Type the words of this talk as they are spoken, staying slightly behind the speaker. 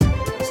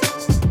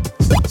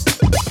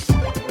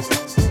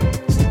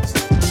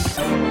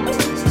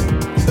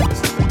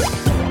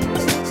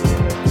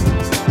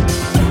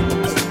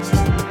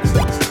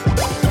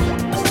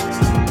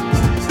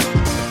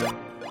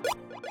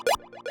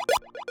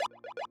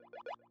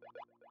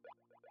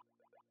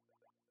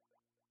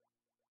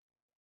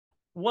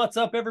What's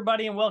up,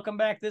 everybody, and welcome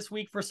back this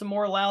week for some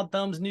more Loud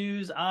Thumbs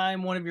news.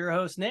 I'm one of your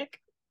hosts, Nick.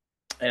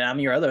 And I'm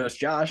your other host,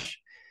 Josh.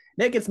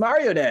 Nick, it's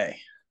Mario Day.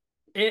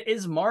 It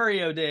is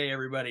Mario Day,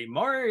 everybody.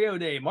 Mario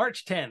Day,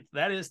 March 10th.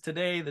 That is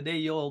today, the day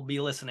you'll be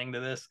listening to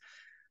this.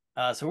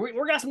 So we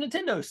got some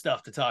Nintendo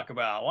stuff to talk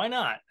about. Why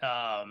not?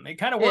 It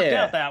kind of worked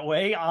out Yeah. that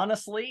way,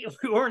 honestly.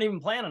 We weren't even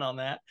planning on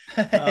that.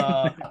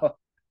 Uh,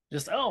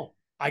 No.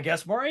 I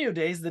guess Mario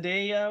Day is the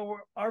day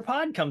our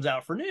pod comes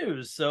out for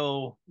news.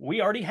 So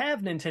we already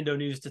have Nintendo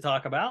news to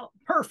talk about.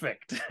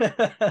 Perfect.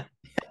 Hell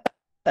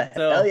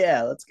So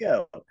yeah, let's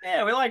go.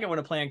 yeah, we like it when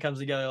a plan comes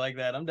together like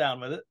that. I'm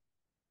down with it.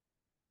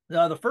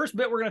 The first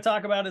bit we're going to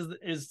talk about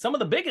is some of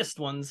the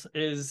biggest ones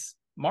is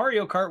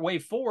Mario Kart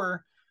Wave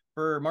 4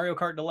 for Mario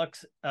Kart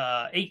Deluxe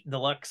 8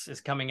 Deluxe is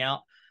coming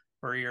out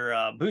for your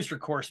booster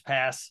course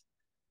pass.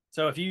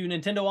 So if you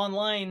Nintendo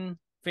Online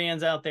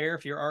fans out there,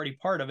 if you're already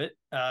part of it,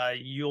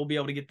 you'll be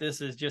able to get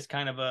this as just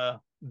kind of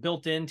a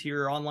built into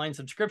your online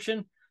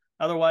subscription.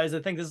 Otherwise, I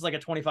think this is like a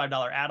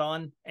 $25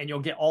 add-on, and you'll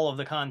get all of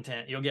the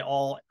content. You'll get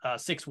all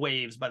 6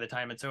 waves by the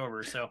time it's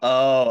over. So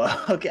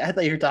Oh, okay. I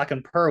thought you were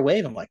talking per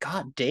wave. I'm like,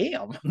 God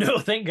damn. no,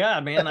 thank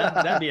God, man.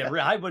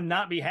 I would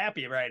not be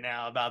happy right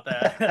now about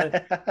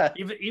that.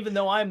 even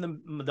though I'm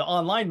the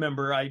online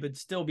member, I would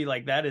still be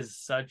like, that is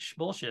such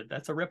bullshit.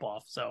 That's a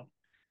ripoff. So,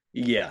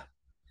 Yeah.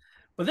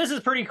 but this is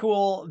pretty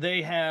cool.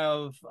 They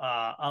have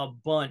a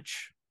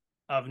bunch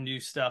of new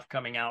stuff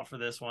coming out for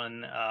this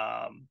one.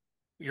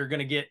 You're going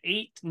to get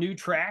 8 new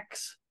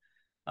tracks.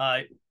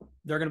 They're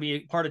going to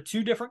be part of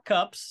 2 different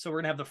cups. So we're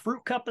going to have the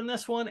Fruit Cup in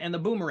this one and the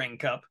Boomerang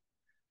Cup.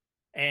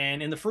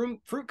 And in the Fruit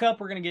Cup,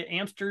 we're going to get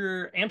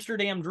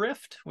Amsterdam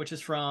Drift, which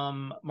is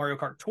from Mario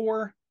Kart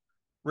Tour,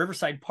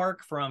 Riverside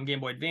Park from Game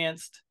Boy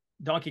Advanced,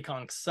 Donkey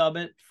Kong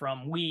Summit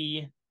from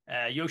Wii,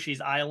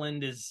 Yoshi's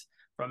Island is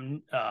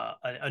from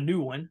a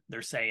new one,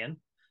 they're saying.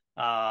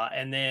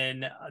 And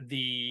then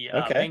the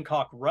Okay.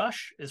 Bangkok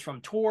Rush is from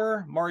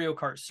Tour, Mario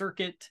Kart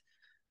Circuit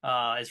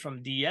is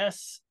from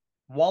DS.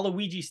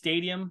 Waluigi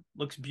Stadium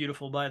looks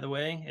beautiful, by the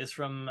way, is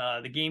from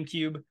the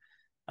GameCube.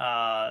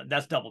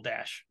 That's Double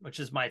Dash, which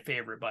is my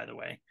favorite, by the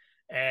way.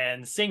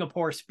 And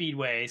Singapore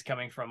Speedway is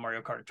coming from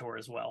Mario Kart Tour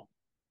as well.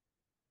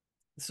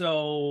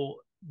 So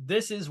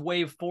this is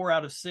wave 4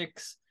 out of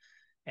 6.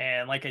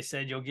 And like I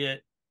said, you'll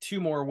get 2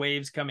 more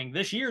waves coming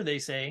this year, they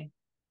say.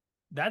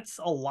 That's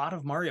a lot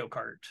of Mario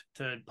Kart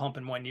to pump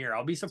in 1 year.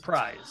 I'll be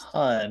surprised.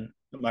 Ton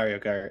of Mario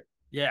Kart.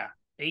 Yeah.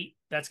 8,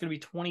 that's going to be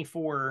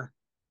 24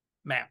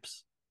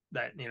 maps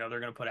that, they're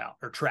going to put out,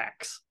 or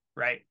tracks,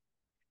 right?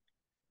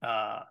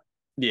 Uh,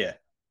 Yeah.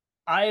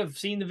 I have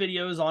seen the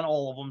videos on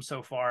all of them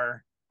so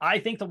far. I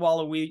think the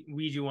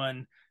Waluigi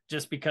one,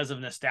 just because of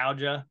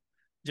nostalgia,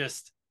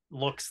 just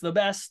looks the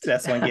best.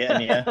 That's one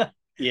getting you. Yeah.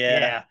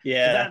 Yeah. So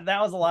Yeah.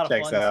 that was a lot of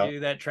Checks fun out. too.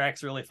 That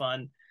track's really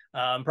fun.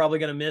 I'm probably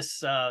gonna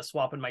miss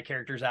swapping my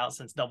characters out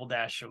since Double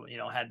Dash,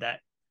 had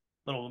that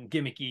little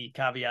gimmicky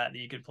caveat that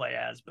you could play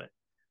as. But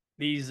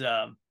these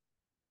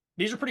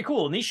these are pretty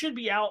cool, and these should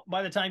be out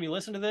by the time you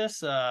listen to this.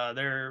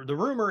 The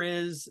rumor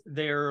is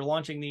they're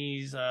launching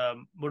these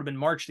would have been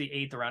March the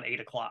 8th around 8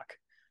 o'clock.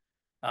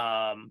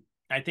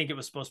 I think it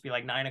was supposed to be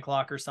like 9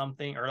 o'clock or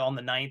something, or on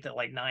the 9th at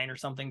like 9 or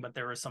something, but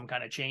there was some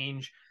kind of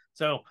change.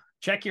 So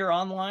check your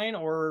online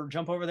or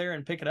jump over there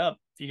and pick it up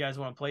if you guys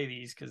want to play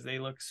these, because they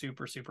look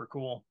super, super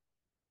cool.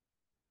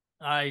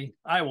 I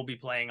will be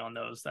playing on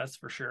those, that's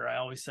for sure. I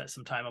always set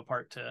some time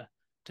apart to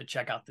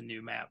check out the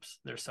new maps.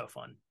 They're so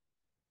fun.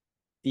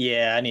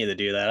 Yeah, I need to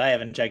do that. I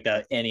haven't checked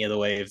out any of the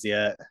waves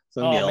yet. So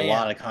it'll be Oh a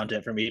lot man. of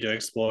content for me to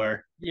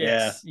explore.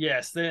 Yeah.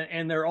 Yes,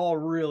 and they're all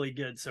really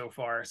good so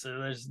far. So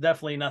there's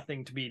definitely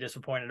nothing to be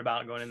disappointed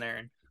about going in there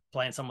and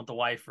playing some with the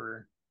wife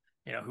or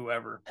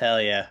whoever.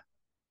 Hell yeah.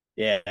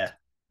 Yeah.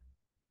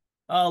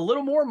 A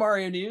little more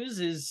Mario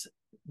news is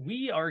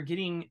we are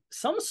getting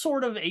some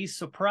sort of a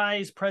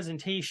surprise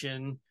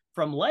presentation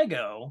from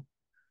Lego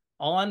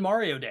on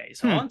Mario Day.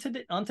 So Hmm.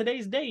 on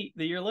today's date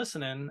that you're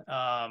listening,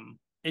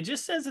 it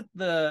just says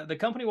that the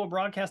company will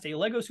broadcast a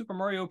Lego Super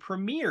Mario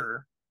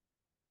premiere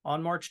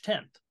on March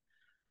 10th.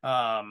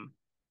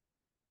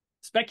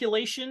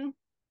 Speculation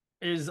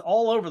is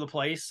all over the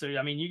place. So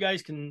I mean, you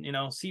guys can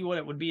see what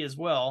it would be as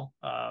well.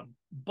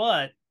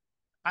 But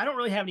I don't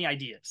really have any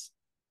ideas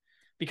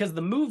because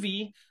the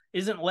movie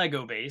isn't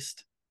Lego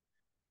based.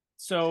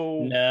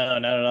 So No,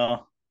 not at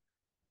all.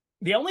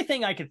 the only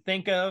thing I could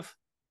think of,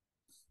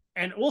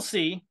 and we'll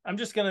see,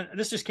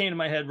 this just came to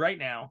my head right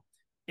now,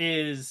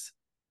 is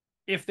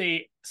if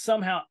they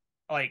somehow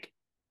like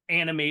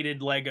animated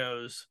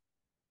Legos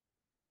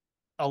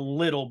a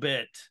little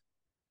bit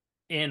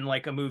in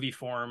like a movie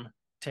form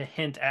to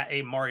hint at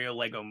a Mario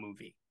Lego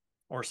movie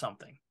or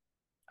something.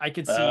 I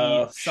could see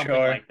Oh, something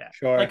sure, like that.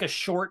 Like sure. a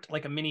short,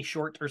 like a mini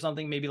short or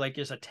something, maybe like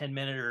just a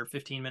 10-minute or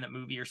 15-minute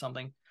movie or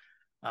something.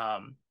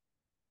 Um,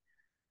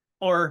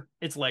 or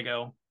it's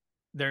Lego.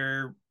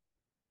 They're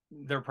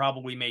they're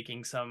probably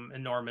making some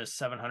enormous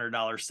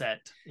 $700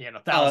 set, Oh,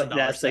 $1,000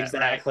 that's set, right?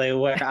 exactly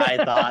where I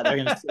thought they're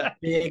gonna see a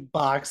big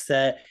box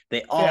set.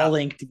 They all Yeah.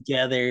 link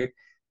together.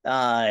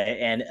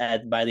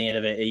 And by the end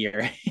of it,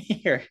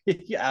 you're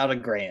out a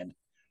grand.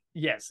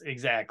 Yes,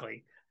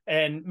 exactly.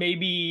 And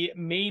maybe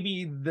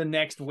the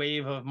next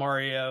wave of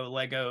Mario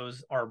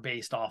Legos are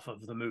based off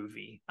of the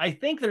movie. I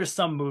think there's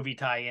some movie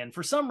tie-in.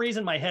 For some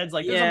reason, my head's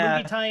like, there's a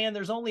movie Yeah, tie-in.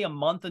 There's only a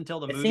month until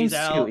the it movie's seems too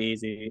out.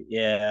 easy.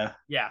 Yeah.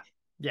 Yeah,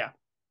 yeah.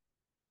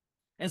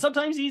 And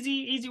sometimes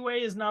easy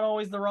way is not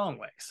always the wrong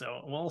way.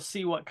 So we'll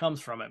see what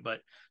comes from it. But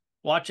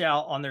watch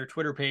out on their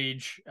Twitter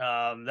page.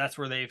 That's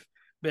where they've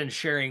been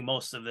sharing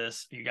most of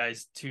this. If you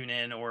guys tune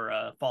in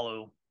or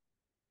follow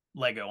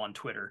Lego on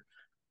Twitter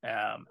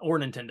or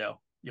Nintendo,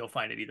 you'll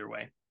find it either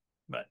way.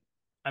 But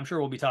I'm sure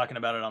we'll be talking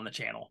about it on the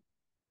channel.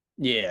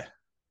 Yeah.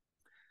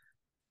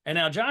 And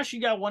now, Josh,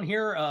 you got one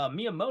here.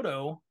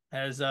 Miyamoto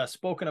has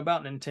spoken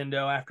about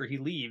Nintendo after he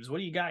leaves. What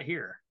do you got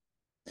here?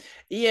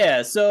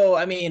 Yeah, so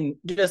I mean,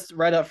 just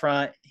right up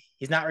front,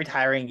 he's not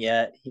retiring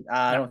yet.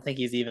 I No. don't think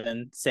he's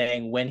even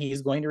saying when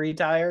he's going to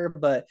retire,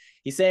 but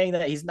he's saying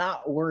that he's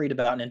not worried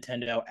about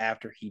Nintendo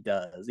after he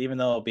does, even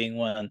though being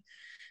one of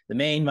the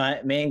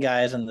main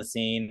guys on the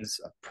scenes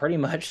pretty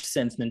much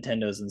since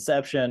Nintendo's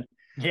inception.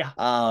 Yeah.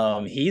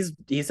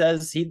 He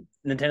says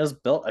Nintendo's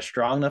built a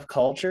strong enough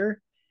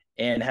culture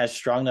and has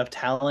strong enough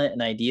talent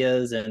and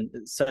ideas and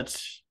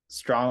such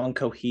strong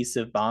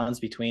cohesive bonds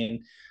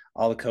between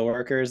all the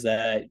coworkers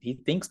that he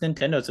thinks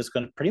Nintendo's just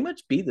going to pretty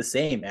much be the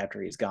same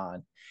after he's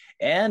gone.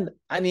 And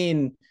I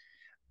mean,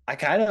 I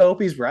kind of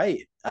hope he's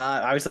right.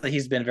 Obviously,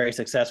 he's been very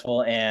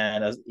successful,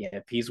 and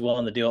if he's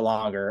willing to do it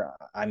longer,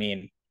 I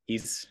mean,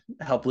 he's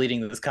helped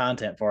leading this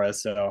content for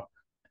us. So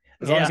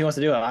as long as he Yeah. wants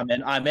to do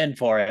it, I'm in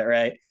for it,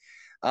 right?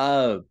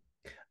 Uh,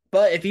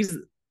 but if he's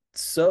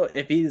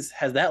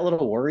has that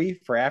little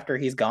worry for after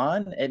he's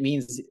gone, it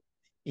means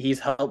he's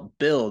helped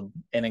build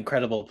an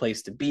incredible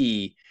place to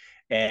be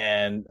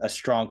and a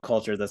strong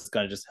culture that's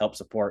going to just help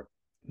support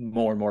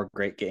more and more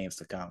great games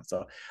to come.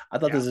 So I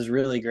thought Yeah. this is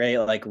really great,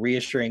 like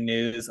reassuring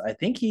news. I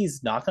think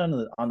he's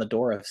knocking on the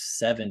door of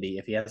 70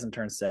 if he hasn't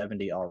turned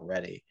 70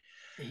 already.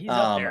 He's up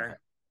Um, there.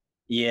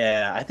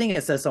 yeah, I think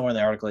it says somewhere in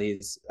the article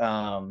he's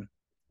going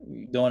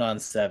on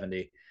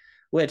 70,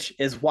 which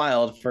is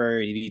wild for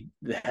the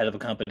head of a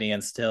company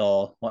and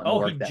still wanting to Oh,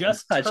 he work that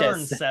just much.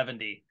 turned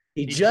 70.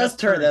 He He just just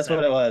turned, turned that's what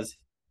it 70. was.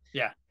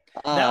 Yeah.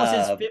 That was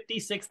his Uh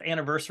 56th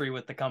anniversary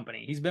with the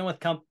company. He's been with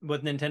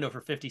Nintendo for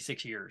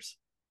 56 years.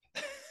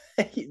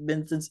 he's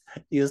been since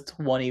he was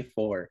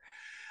 24.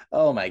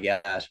 Oh my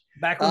gosh. Uh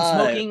Back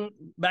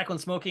when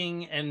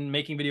smoking and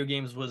making video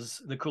games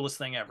was the coolest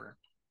thing ever.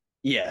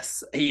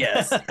 yes,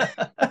 yes.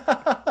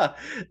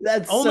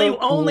 That's so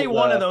Only cool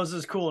one of though. those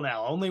is cool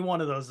now. Only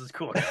one of those is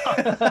cool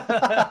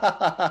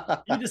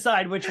now. You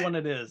decide which one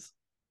it is.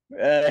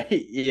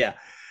 Yeah.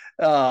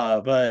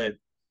 But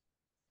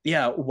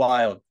yeah,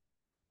 wild.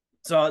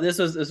 So this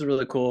is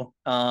really cool.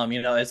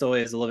 It's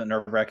always a little bit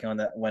nerve wracking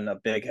when a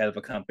big head of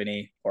a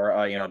company or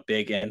a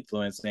big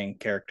influencing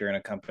character in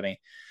a company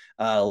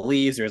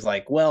leaves. There's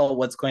like, well,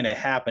 what's going to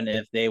happen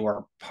if they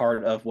were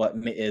part of what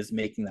is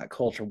making that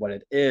culture what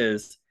it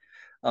is?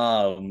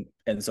 And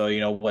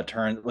so what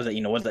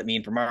does that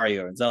mean for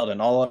Mario and Zelda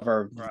and all of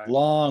our Right.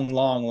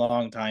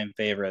 long time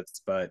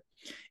favorites? But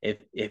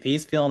if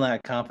he's feeling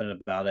that confident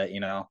about it,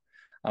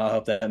 I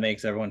hope that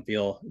makes everyone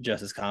feel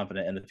just as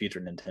confident in the future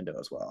of Nintendo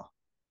as well.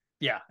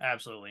 Yeah,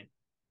 absolutely.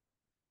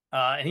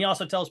 And he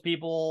also tells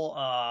people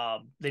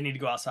they need to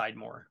go outside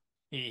more.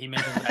 He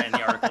mentions that in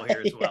the article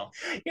here as well.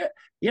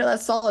 yeah,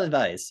 that's solid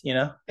advice. I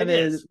It mean,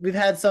 is. we've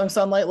had some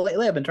sunlight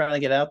lately. I've been trying to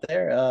get out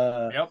there,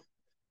 Yep.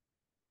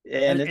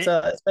 and And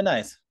it's been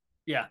nice.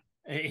 yeah.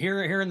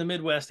 Here in the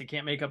Midwest, it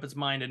can't make up its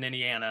mind in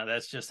Indiana.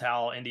 That's just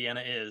how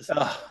Indiana is.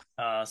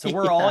 Oh, So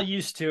we're all yeah.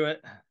 used to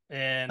it,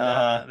 and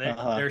Uh-huh. there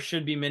Uh-huh.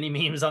 should be many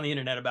memes on the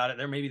internet about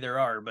it. Maybe there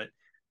are, but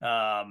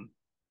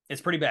it's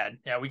pretty bad.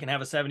 Yeah, we can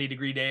have a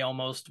 70-degree day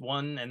almost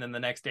one, and then the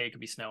next day it could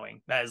be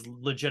snowing. That has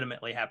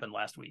legitimately happened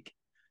last week.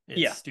 It's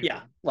Yeah, stupid,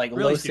 yeah. Like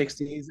really low stupid.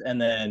 60s and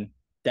then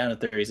down to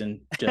 30s and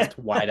just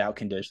wide out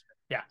conditions.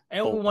 Yeah,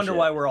 and we wonder Bullshit.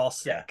 why we're all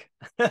Yeah. sick.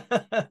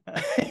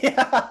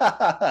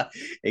 Yeah. Oh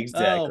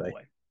Exactly.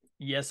 boy,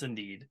 yes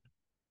indeed.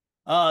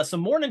 Some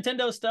more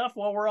Nintendo stuff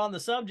while we're on the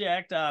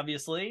subject,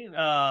 obviously.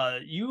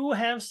 You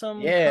have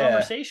some Yeah.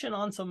 conversation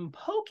on some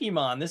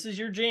Pokemon. This is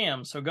your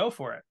jam, so go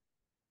for it.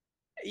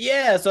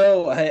 Yeah,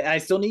 so I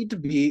still need to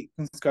beat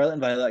Scarlet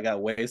and Violet. I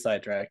got way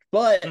sidetracked,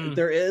 but Mm,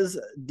 there is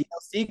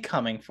DLC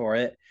coming for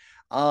it,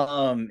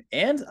 and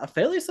a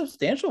fairly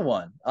substantial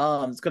one.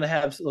 It's gonna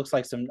have looks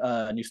like some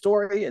new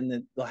story, and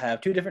then they'll have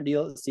two different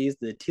DLCs: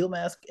 the Teal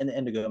Mask and the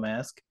Indigo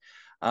Mask.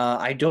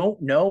 I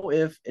don't know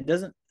if it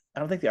doesn't. I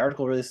don't think the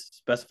article really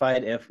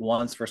specified if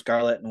one's for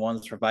Scarlet and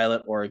one's for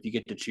Violet, or if you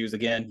get to choose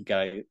again. You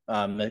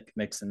gotta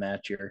mix and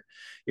match your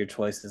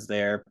choices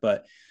there,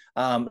 but.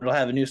 It'll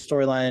have a new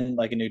storyline,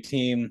 like a new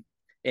team,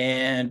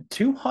 and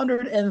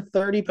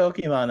 230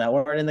 Pokemon that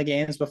weren't in the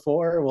games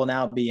before will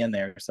now be in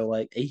there. So,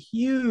 like a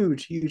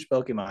huge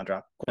Pokemon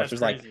drop. Of course, that's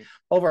there's like crazy.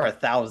 over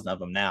 1,000 of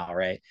them now,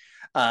 right?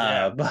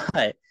 Yeah.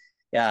 But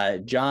yeah,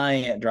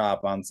 giant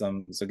drop on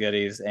some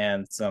goodies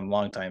and some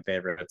longtime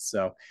favorites.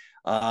 So,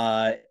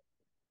 uh,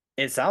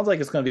 it sounds like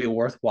it's going to be a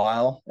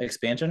worthwhile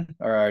expansion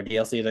or a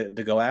DLC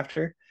to go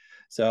after.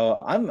 So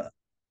I'm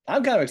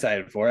kind of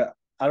excited for it.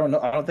 I don't know.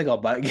 I don't think I'll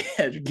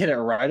get it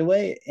right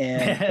away.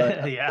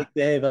 But I Yeah. think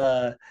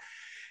they've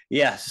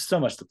yeah, so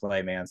much to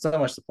play, man. So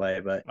much to play.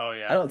 But Oh I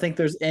yeah. don't think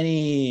there's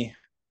any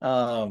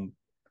um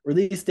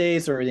release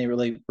dates or any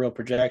really real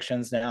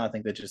projections now. I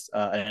think that's just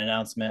an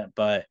announcement.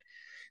 But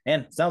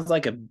man, sounds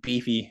like a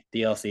beefy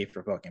DLC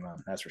for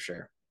Pokemon. That's for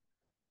sure.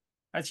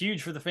 That's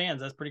huge for the fans.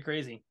 That's pretty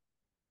crazy.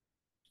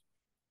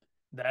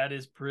 That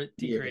is pretty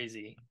Yeah.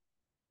 crazy.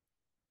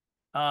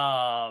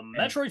 And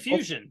Metroid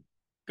Fusion.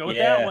 Go with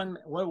that yeah. one.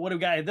 What do we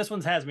got? This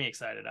one has me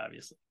excited,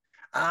 obviously.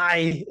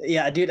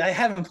 Yeah, dude, I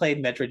haven't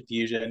played Metroid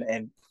Fusion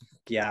and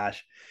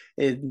gosh,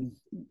 it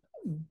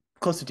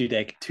close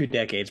to 2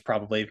 decades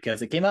probably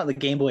because it came out in the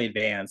Game Boy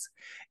Advance,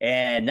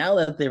 and now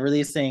that they're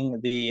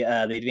releasing the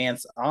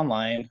Advance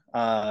Online,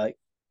 sort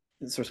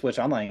of Switch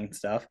Online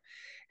stuff,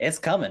 it's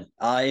coming.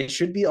 It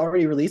should be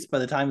already released by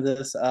the time of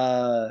this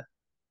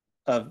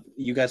of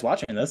you guys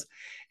watching this,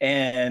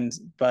 and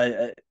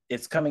but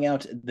it's coming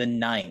out the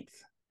 9th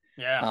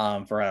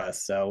Yeah. for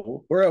us.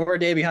 So we're a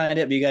day behind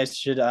it, but you guys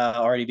should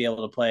already be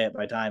able to play it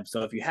by time.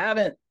 So if you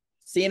haven't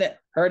seen it,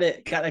 heard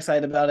it, got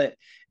excited about it,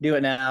 do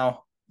it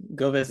now.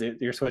 Go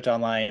visit your Switch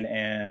Online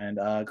and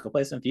go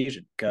play some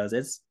Fusion because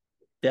it's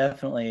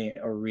definitely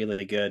a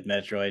really good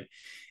Metroid.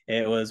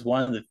 It was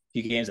one of the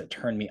few games that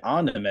turned me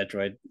on to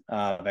Metroid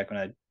back when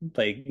I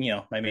played.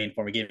 My main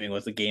form of gaming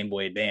was the Game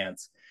Boy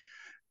Advance.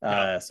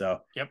 Yep. So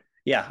Yep.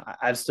 yeah,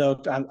 I'm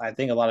stoked. I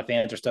think a lot of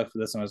fans are stoked for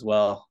this one as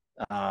well.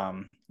 A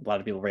lot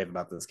of people rave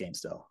about this game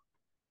still.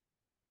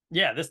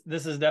 Yeah,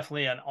 this is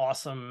definitely an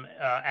awesome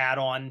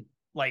add-on.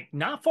 Like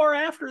not far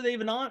after they've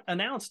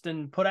announced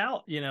and put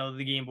out,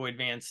 the Game Boy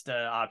Advanced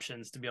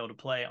options to be able to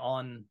play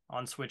on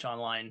Switch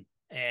Online,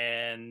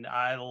 and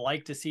I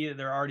like to see that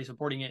they're already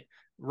supporting it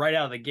right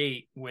out of the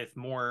gate with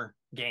more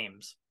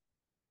games.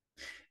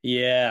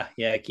 Yeah,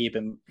 keep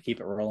it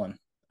rolling.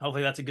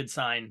 Hopefully, that's a good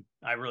sign.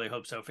 I really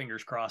hope so.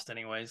 Fingers crossed,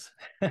 anyways.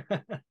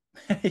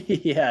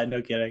 Yeah,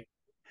 no kidding.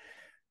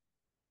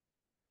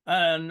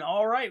 And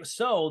all right,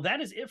 so that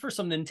is it for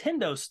some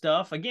Nintendo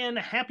stuff. Again,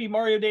 happy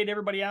Mario Day to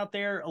everybody out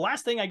there.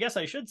 Last thing I guess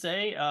I should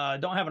say,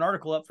 don't have an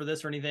article up for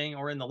this or anything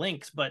or in the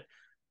links, but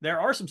there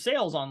are some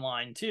sales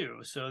online too.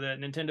 So that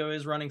Nintendo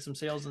is running some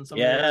sales in some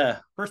of their Yeah,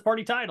 first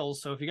party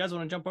titles. So if you guys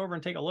want to jump over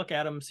and take a look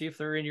at them, see if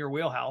they're in your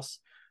wheelhouse,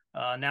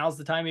 now's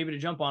the time maybe to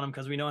jump on them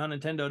because we know how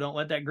Nintendo don't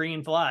let that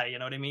green fly. You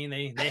know what I mean?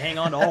 They hang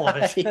on to all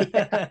of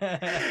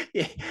yeah.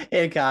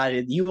 it. God,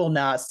 you will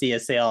not see a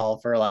sale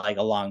for like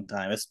a long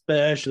time,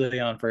 especially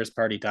on first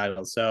party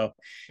titles. So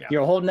Yeah.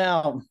 you're holding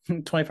out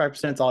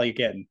 25% is all you're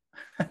getting.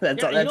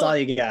 That's Yeah, that's all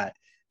you got.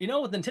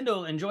 with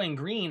Nintendo enjoying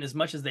green as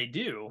much as they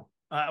do,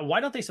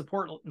 why don't they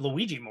support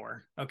Luigi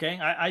more? Okay,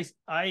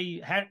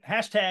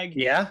 hashtag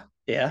Yeah,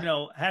 yeah.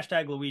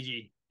 hashtag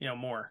Luigi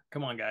more.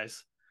 Come on,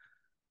 guys.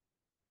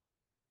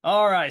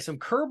 All right, some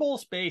Kerbal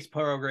Space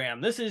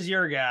Program. This is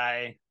your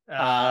guy.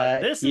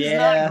 This is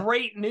not Yeah.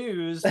 great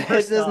news. This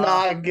First is off,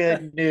 not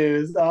good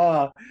news.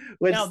 Oh,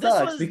 which now this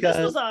sucks was this because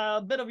was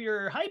a bit of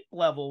your hype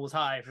level was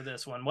high for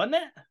this one, wasn't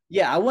it?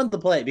 yeah, I wanted to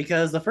play it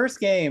because the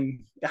first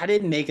game I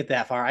didn't make it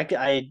that far. I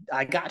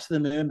got to the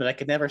moon, but I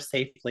could never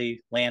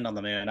safely land on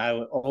the moon. I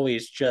would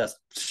always just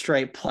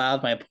straight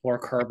plowed my poor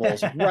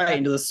Kerbals right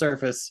into the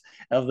surface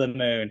of the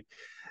moon.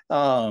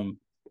 Um,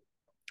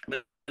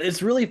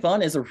 it's really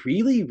fun. It's a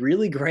really,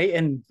 really great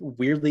and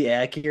weirdly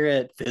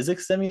accurate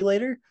physics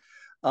simulator.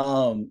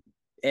 Um,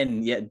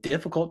 and yet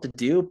difficult to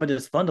do, but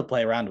it's fun to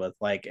play around with.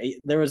 Like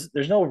there's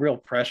no real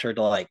pressure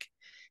to like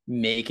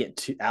make it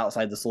to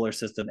outside the solar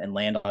system and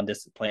land on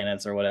distant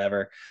planets or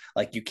whatever,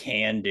 like you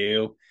can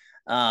do.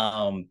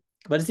 But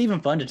it's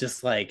even fun to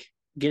just like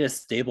get a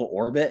stable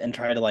orbit and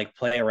try to like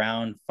play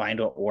around, find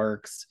what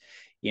works,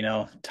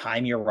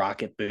 time your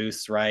rocket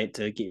boosts right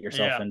to get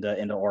yourself Yeah,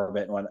 into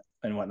orbit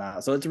and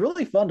whatnot. So it's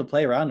really fun to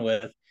play around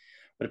with.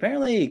 But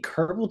apparently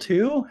Kerbal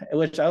 2,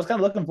 which I was kind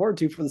of looking forward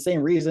to for the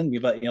same reason,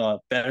 but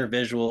better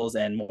visuals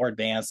and more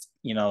advanced,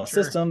 sure.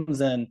 systems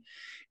and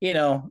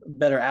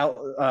better out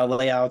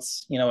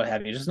layouts, what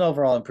have you. Just an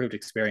overall improved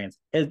experience.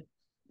 It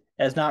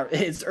has not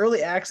its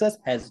early access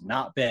has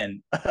not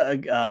been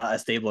a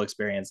stable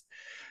experience.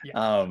 Yeah,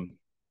 Um,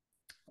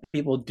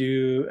 people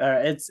do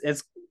it's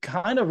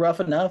kind of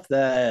rough enough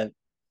that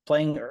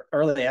playing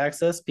early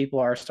access, people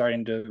are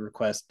starting to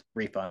request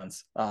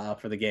refunds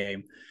for the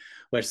game,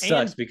 which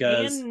sucks and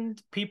because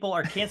people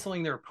are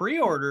canceling their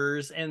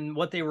pre-orders and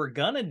what they were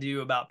gonna do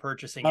about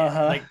purchasing it,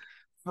 uh-huh. like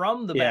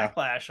from the Yeah.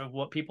 backlash of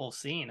what people have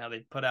seen, how they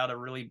put out a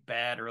really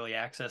bad early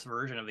access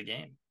version of the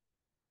game.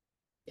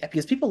 Yeah,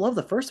 because people love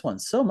the first one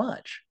so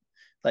much.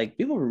 Like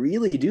people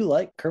really do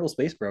like Kerbal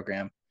Space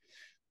Program,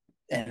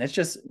 and it's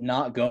just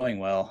not going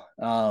well.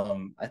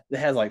 It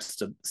has like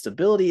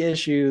stability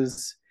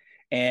issues,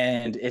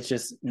 and it's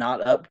just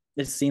not up.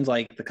 It seems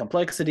like the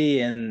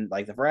complexity and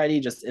like the variety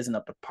just isn't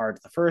up to par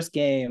to the first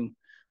game,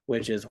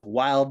 which is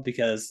wild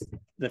because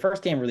the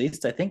first game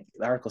released, I think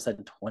the article said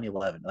in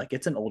 2011. Like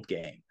it's an old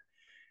game.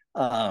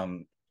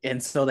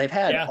 And so they've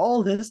had Yeah.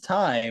 all this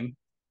time,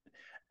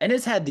 and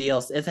it's had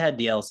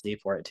DLC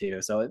for it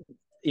too. So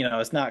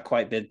it's not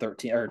quite been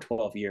 13 or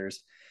 12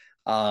 years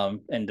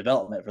in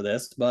development for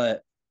this,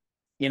 but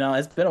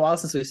it's been a while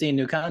since we've seen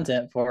new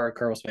content for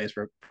Kerbal Space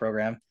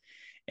Program.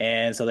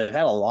 And so they've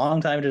had a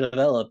long time to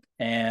develop,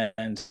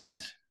 and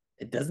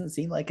it doesn't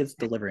seem like it's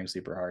delivering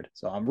super hard.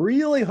 So I'm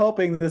really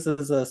hoping this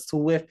is a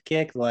swift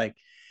kick. Like,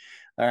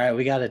 all right,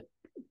 we gotta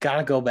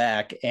go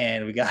back,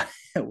 and we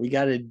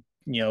gotta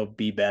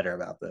be better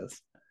about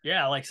this.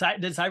 Yeah. Like,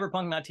 did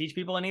Cyberpunk not teach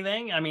people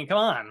anything? I mean, come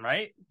on,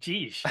 right?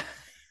 Jeez.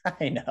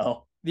 I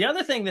know. The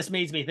other thing this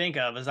made me think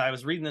of as I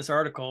was reading this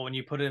article when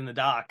you put it in the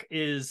doc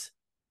is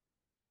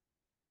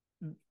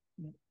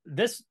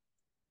this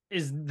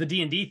is the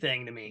D&D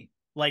thing to me.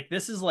 Like,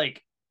 this is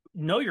like,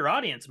 know your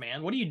audience,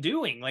 man. What are you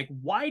doing? Like,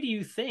 why do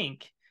you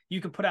think you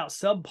could put out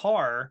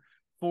subpar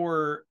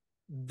for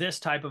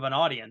this type of an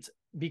audience?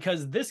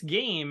 Because this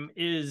game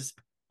is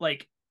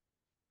like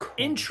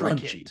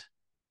intricate.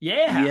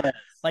 Yeah. Yes.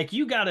 Like,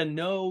 you got to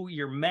know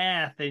your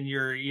math and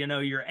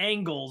your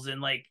angles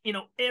and like,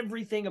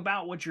 everything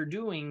about what you're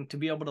doing to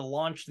be able to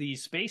launch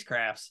these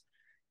spacecrafts.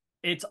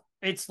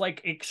 It's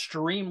like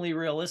extremely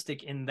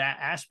realistic in that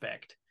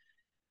aspect.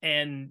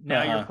 And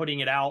now you're putting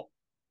it out.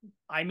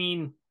 I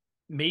mean,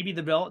 maybe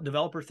the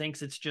developer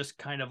thinks it's just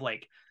kind of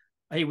like,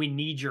 hey, we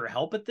need your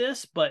help at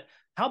this, but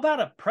how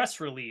about a press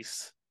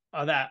release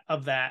of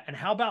that, and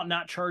how about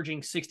not charging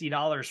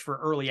 $60 for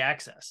early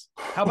access?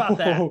 How about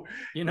that?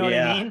 You know what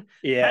I mean?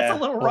 Yeah, that's a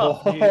little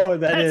rough, dude.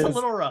 That's a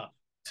little rough.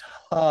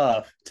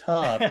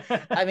 Tough.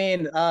 I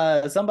mean,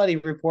 somebody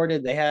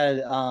reported they had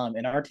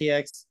an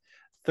RTX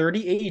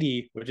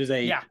 3080, which is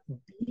a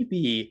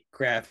BB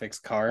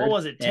graphics card. What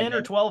was it, 10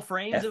 or 12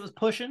 frames it was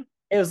pushing?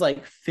 It was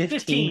like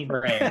 15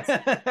 frames.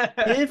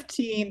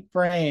 15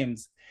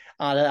 frames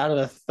out of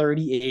a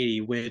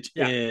 3080, which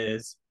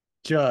is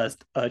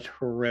just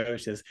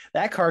atrocious.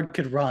 That card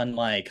could run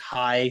like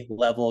high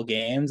level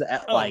games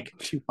at like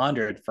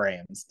 200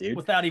 frames, dude.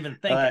 Without even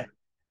thinking.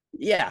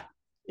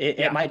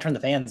 It might turn the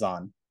fans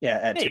on. Yeah,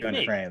 at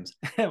 200 frames.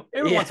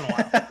 Every once in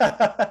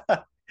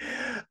a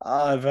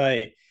while.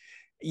 But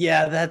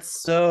yeah,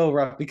 that's so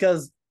rough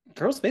because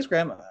Kerbal Space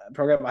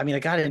Program, I mean, I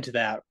got into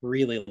that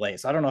really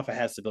late, so I don't know if it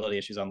has stability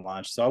issues on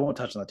launch, so I won't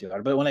touch on that too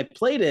hard. But when I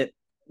played it,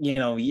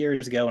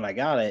 years ago when I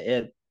got it,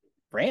 it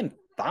ran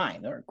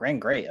fine or ran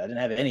great. I didn't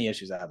have any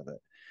issues out of it.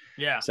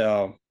 Yeah.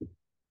 So,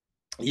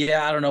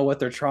 yeah, I don't know what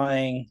they're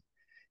trying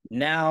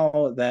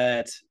now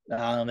that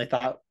they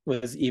thought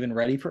was even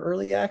ready for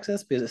early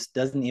access, because it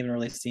doesn't even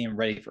really seem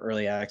ready for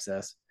early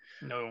access.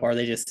 No. Or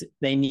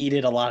they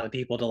needed a lot of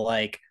people to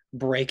like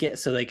break it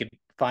so they could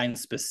find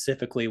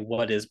specifically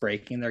what is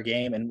breaking their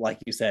game, and like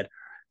you said,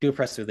 do a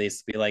press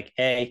release, be like,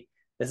 hey,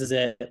 this is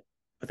it,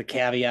 with a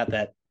caveat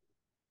that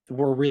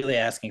we're really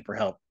asking for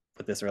help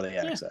with this early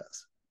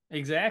access.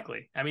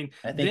 Exactly. I mean,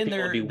 I think people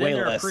would be way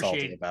less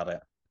salty about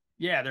it.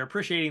 Yeah, they're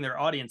appreciating their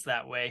audience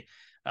that way,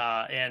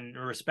 and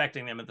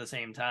respecting them at the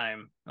same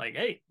time. Like,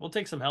 hey, we'll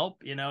take some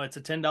help. It's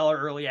a $10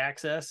 early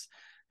access,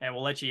 and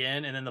we'll let you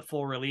in, and then the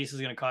full release is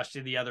going to cost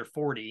you the other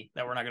 40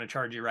 that we're not going to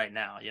charge you right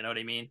now. You know what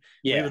I mean?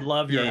 Yeah. We would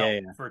love your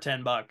help for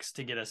 $10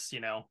 to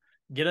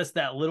get us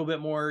that little bit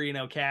more,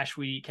 cash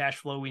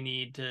flow we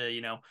need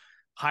to,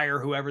 hire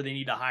whoever they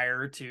need to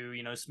hire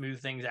to,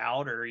 smooth things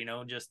out, or,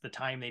 just the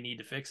time they need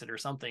to fix it or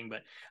something.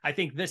 But I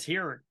think this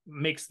here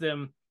makes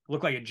them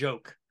look like a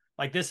joke.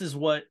 Like, this is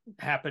what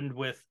happened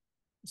with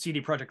CD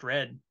Projekt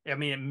Red. I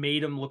mean, it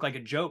made them look like a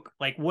joke.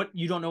 Like, what,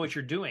 you don't know what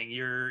you're doing.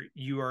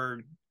 You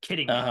are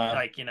kidding me.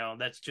 Like,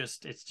 that's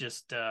just, it's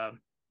just,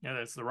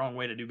 that's the wrong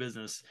way to do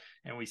business.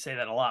 And we say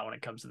that a lot when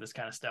it comes to this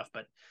kind of stuff,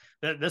 but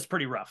that's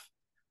pretty rough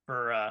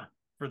for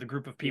the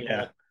group of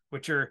people,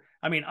 which are,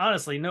 I mean,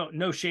 honestly,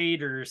 no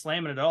shade or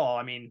slamming at all.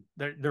 I mean,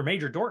 they're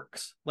major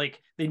dorks.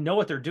 Like, they know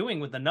what they're doing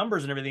with the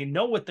numbers and everything. They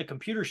know what the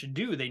computer should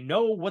do. They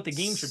know what the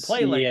game should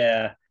play.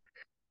 Like,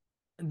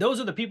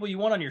 those are the people you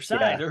want on your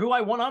side. They're who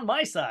I want on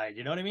my side.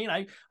 You know what I mean?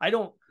 I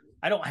don't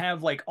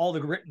have like all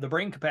the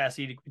brain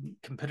capacity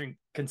to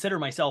consider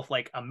myself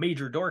like a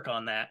major dork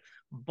on that,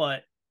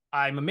 but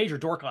I'm a major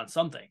dork on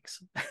some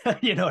things.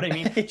 You know what I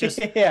mean? Just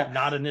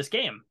not in this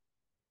game.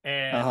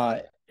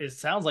 And it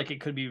sounds like it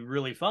could be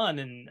really fun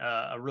and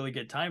a really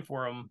good time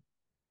for them.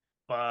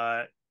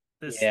 But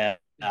this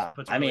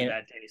puts a really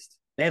bad taste.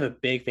 They have a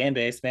big fan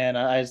base, man.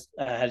 I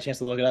had a chance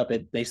to look it up.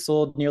 They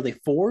sold nearly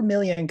 4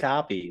 million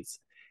copies,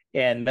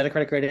 and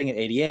Metacritic rating at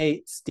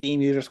 88,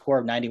 Steam user score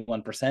of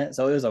 91%.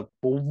 So it was a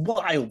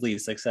wildly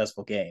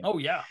successful game. Oh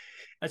yeah,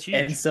 that's huge.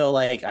 And so,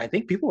 like, I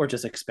think people were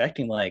just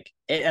expecting, like,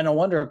 and I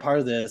wonder, part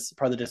of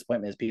the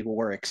disappointment is people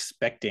were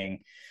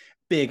expecting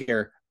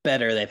bigger,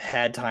 better. They've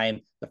had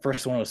time. The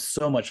first one was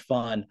so much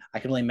fun. I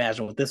can only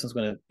imagine what this one's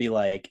going to be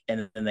like.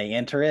 And then they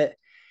enter it,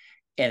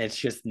 and it's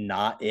just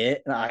not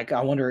it. And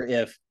I wonder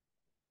if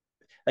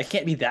I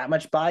can't be that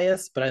much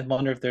bias, but I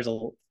wonder if there's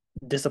a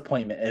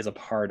disappointment as a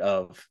part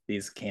of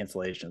these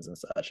cancellations and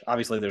such.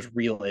 Obviously, there's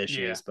real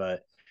issues,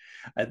 but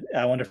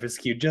I wonder if it's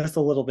skewed just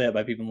a little bit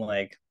by people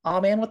like, oh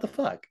man, what the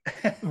fuck?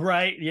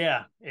 Right.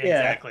 Yeah, Yeah.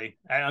 exactly.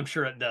 I'm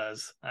sure it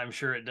does. I'm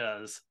sure it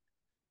does.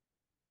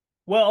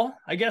 Well,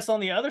 I guess on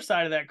the other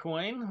side of that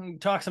coin, we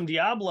talk some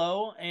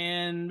Diablo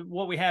and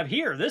what we have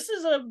here. This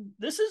is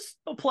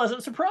a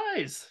pleasant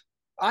surprise.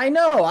 I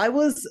know. I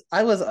was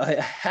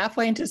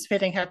halfway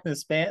anticipating having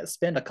to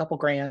spend a couple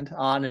grand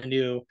on a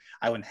new.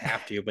 I wouldn't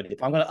have to, but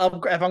if I'm gonna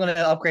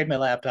upgrade my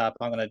laptop,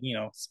 I'm gonna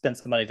spend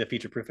some money to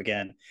future proof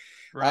again.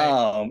 Right.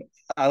 Um,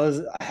 I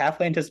was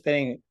halfway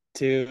anticipating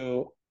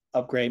to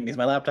upgrade because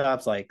my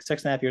laptop's like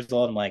 6.5 years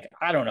old. I'm like,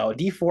 I don't know,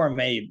 D4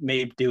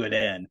 may do it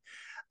in.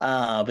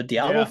 But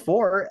Diablo Yeah.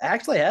 4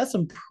 actually has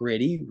some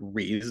pretty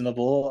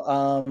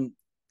reasonable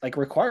like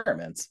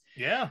requirements.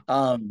 Yeah.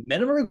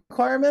 Minimum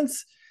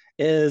requirements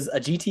is a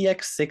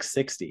GTX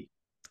 660,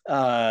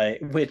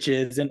 which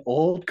is an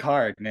old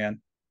card, man.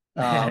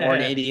 Or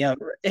an AMD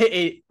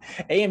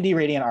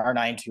Radeon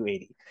R9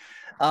 280.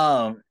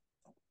 Um,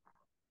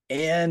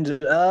 and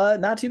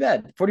not too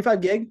bad.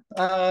 45 gig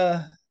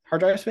hard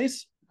drive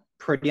space,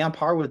 pretty on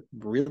par with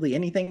really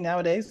anything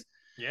nowadays.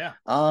 Yeah.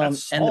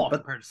 That's And small but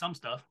compared to some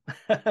stuff.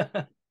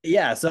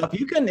 yeah, so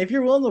if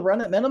you're willing to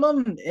run at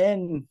minimum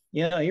and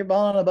you're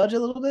balling on a budget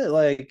a little bit,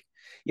 like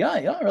you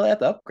don't really have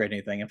to upgrade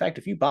anything. In fact,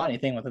 if you bought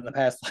anything within the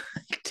past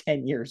like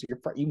 10 years,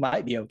 you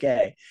might be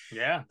okay.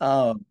 Yeah.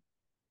 Um,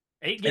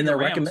 8 gig and of they're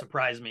RAM recommend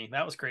surprised me.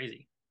 That was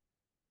crazy.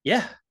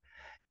 yeah,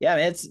 yeah, I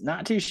mean, it's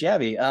not too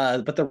shabby.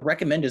 But the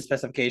recommended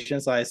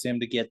specifications, so I assume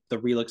to get the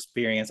real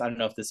experience. I don't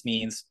know if this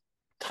means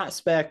top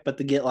spec, but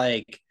to get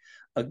like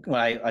what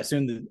I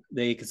assume that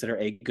they consider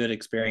a good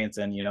experience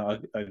and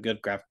a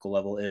good graphical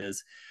level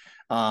is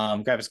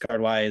graphics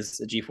card wise,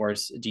 a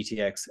GeForce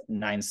GTX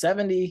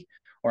 970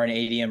 or an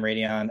ADM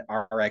Radeon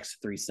RX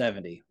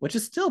 370, which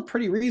is still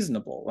pretty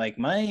reasonable. Like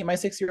my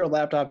 6-year-old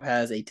laptop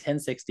has a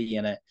 1060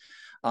 in it.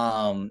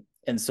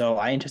 And so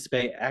I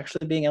anticipate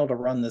actually being able to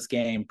run this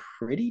game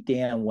pretty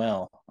damn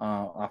well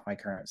off my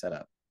current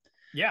setup.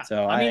 Yeah.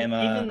 So I I mean,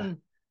 am even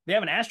they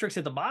have an asterisk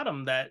at the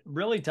bottom that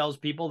really tells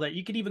people that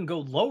you could even go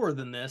lower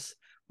than this,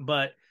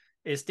 but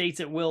it states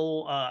it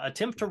will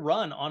attempt to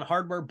run on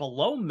hardware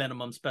below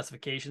minimum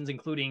specifications,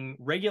 including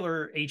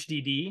regular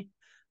HDD,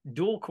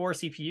 dual core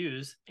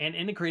CPUs, and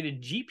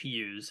integrated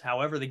GPUs.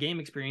 However, the game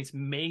experience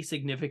may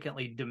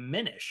significantly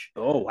diminish.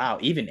 oh wow,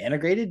 even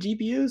integrated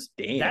GPUs?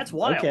 That's Damn.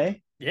 wild.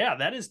 Okay. Yeah,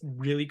 that is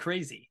really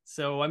crazy.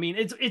 So, I mean,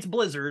 it's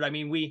Blizzard. I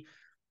mean, we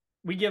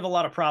give a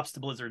lot of props to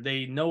Blizzard.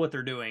 They know what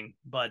they're doing,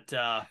 but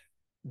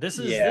this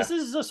Yeah.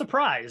 is a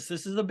surprise.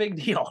 This is a big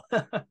deal.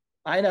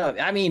 I know.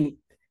 I mean,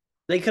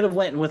 they could have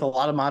went with a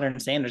lot of modern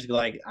standards, be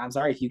like, I'm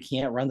sorry if you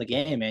can't run the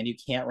game, man, you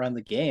can't run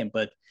the game.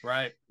 But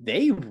Right.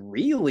 they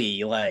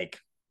really like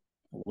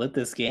let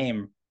this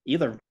game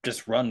either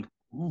just run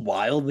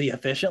wildly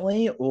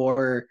efficiently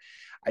or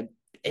I,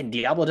 and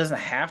Diablo doesn't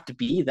have to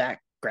be that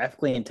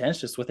graphically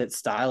intense just with its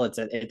style. It's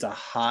a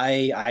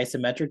high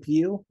isometric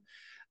view.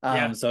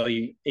 Yeah. So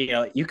you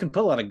can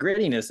put a lot of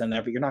grittiness in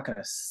there, but you're not going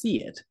to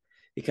see it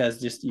because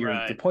just your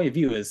Right. point of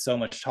view is so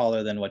much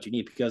taller than what you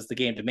need because the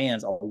game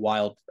demands a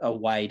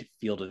wide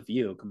field of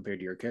view compared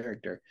to your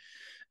character.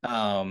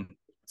 Um,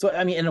 so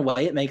I mean, in a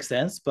way, it makes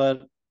sense,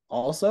 but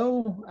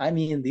also, I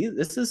mean,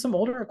 this is some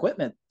older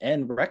equipment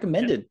and Yeah.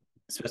 recommended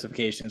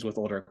specifications with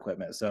older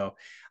equipment. So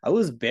I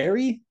was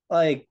very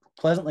like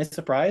pleasantly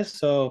surprised.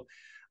 So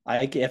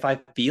if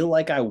I feel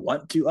like I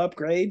want to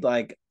upgrade,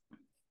 like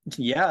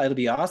yeah, it'll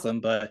be awesome,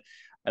 but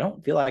I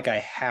don't feel like I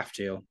have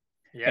to.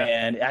 Yeah.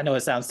 And I know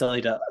it sounds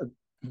silly to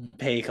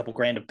pay a couple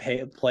grand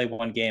to play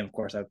one game. Of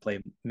course, I've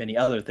played many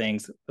other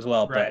things as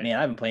well, but Right. man,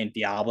 I've been playing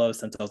Diablo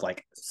since I was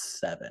like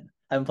 7.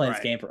 I've been playing this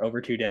Right. game for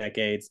over 2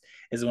 decades.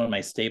 This is one of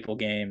my staple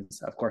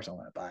games. Of course, I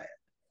want to buy it.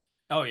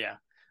 Oh yeah.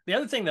 The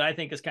other thing that I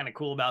think is kind of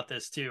cool about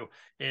this too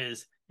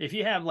is if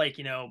you have like,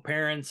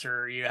 parents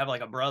or you have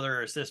like a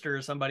brother or sister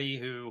or somebody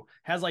who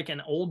has like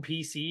an old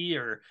PC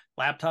or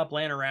laptop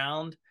laying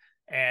around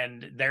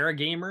and they're a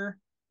gamer,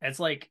 it's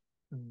like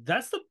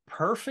that's the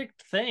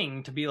perfect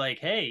thing to be like,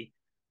 hey,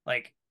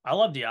 like I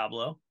love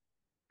Diablo.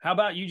 How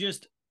about you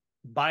just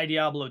buy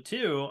Diablo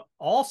 2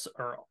 also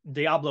or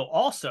Diablo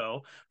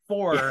also Yeah,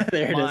 for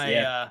there it is. my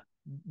Yeah.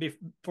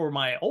 for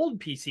my old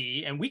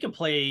PC and we can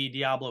play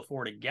Diablo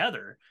 4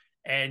 together.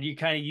 And you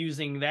kind of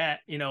using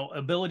that,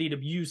 ability to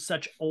use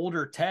such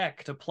older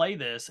tech to play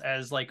this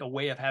as like a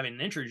way of having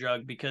an entry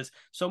drug because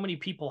so many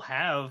people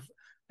have,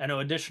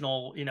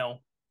 additional,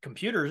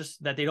 computers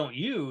that they don't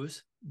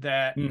use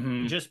that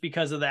Mm-hmm. just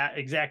because of that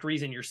exact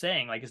reason you're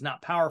saying, like it's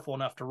not powerful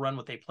enough to run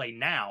what they play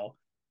now.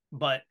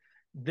 But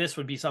this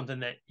would be something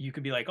that you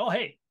could be like, oh,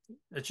 hey,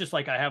 it's just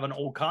like I have an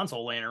old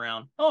console laying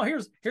around. Oh,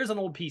 here's an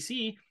old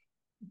PC.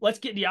 Let's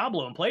get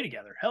Diablo and play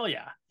together. Hell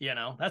yeah.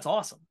 That's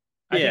awesome.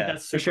 I think Yeah,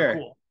 that's for super sure.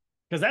 cool.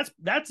 Because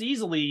that's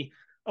easily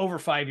over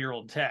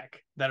 5-year-old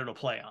tech that it'll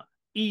play on.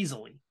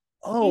 Easily.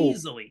 Oh,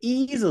 Easily.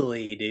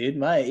 easily, dude.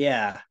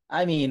 Yeah.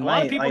 I mean, A lot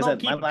of like people I don't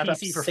said, my keep a laptop's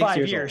PC for six five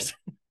years years.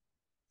 old.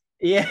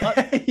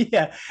 Yeah,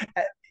 yeah.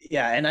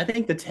 Yeah, and I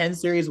think the 10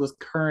 series was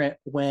current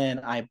when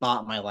I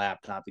bought my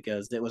laptop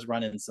because it was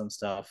running some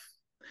stuff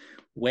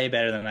way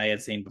better than I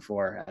had seen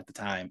before at the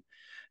time.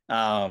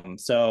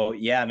 So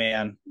yeah,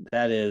 man,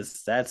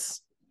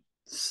 that's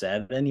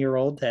 7-year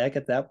old tech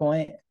at that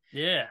point.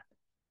 Yeah.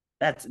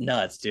 That's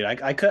nuts, dude.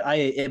 I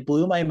it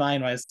blew my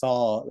mind when I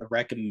saw the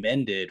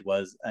recommended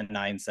was a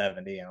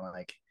 970. I'm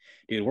like,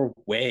 dude, we're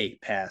way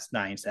past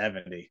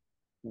 970.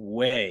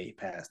 Way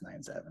past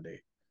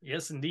 970.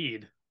 Yes,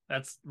 indeed.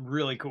 That's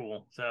really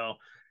cool. So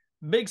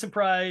big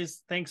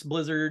surprise. Thanks,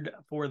 Blizzard,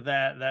 for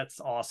that.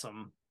 That's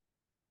awesome.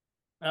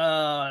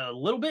 A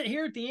little bit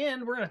here at the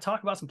end, we're going to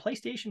talk about some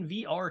PlayStation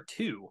VR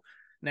 2.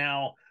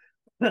 Now,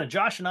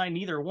 Josh and I,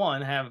 neither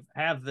one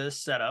have this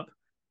set up.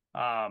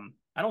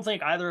 I don't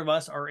think either of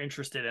us are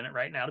interested in it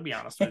right now, to be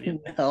honest with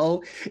you.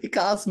 No, it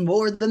costs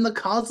more than the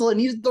console it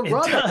needs to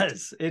run it.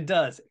 It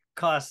does. It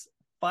costs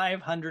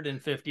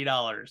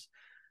 $550.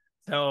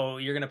 So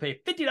you're going to pay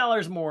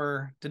 $50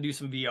 more to do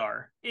some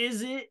VR.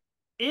 Is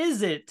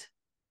it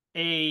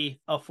a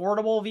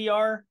affordable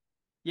VR?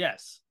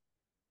 Yes.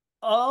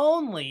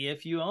 Only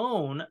if you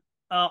own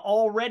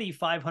already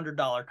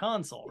 $500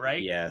 console,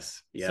 right?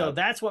 Yes. Yeah. So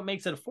that's what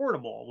makes it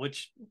affordable,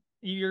 which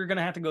you're going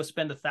to have to go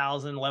spend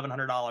 $1,000,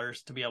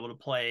 $1,100 to be able to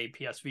play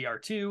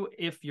PSVR 2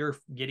 if you're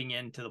getting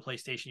into the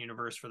PlayStation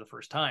universe for the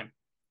first time.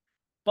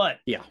 But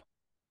yeah,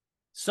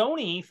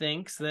 Sony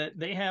thinks that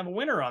they have a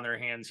winner on their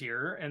hands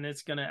here, and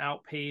it's going to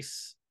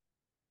outpace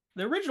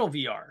the original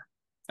VR.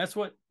 That's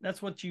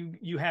what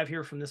you have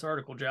here from this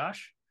article,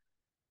 Josh.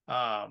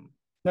 I'm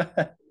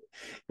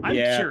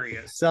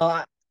curious.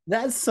 So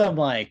that's some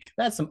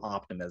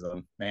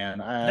optimism, man.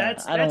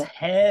 That's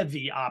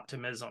heavy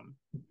optimism.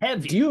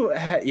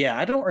 Heavy.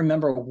 I don't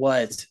remember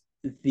what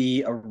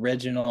the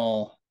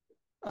original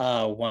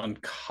one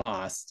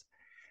cost.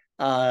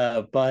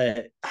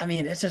 But I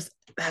mean, it's just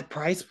that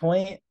price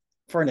point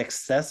for an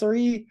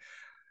accessory.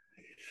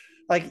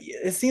 Like,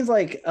 it seems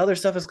like other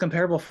stuff is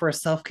comparable for a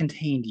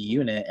self-contained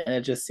unit, and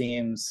it just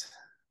seems,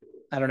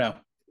 I don't know.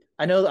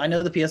 I know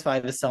the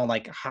PS5 is selling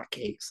like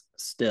hotcakes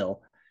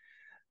still,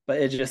 but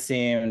it just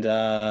seemed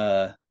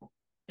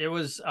it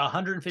was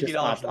 $150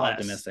 less.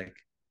 Optimistic.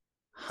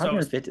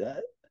 150. So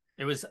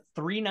it was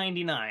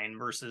 $399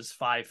 versus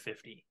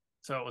 $550.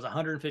 So it was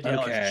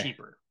 $150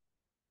 cheaper.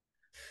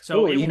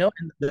 So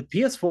the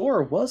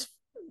PS4 was,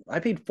 I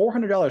paid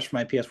 $400 for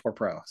my PS4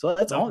 Pro. So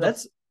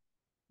that's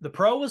the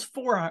Pro was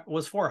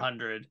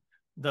 $400.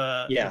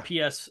 The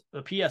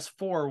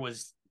PS4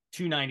 was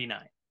 $299.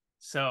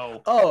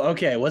 So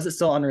okay. Was it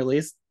still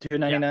unreleased?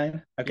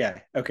 $299? Yeah.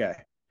 Okay.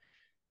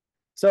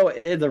 So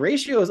the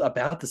ratio is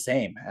about the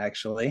same,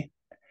 actually.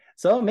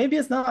 So maybe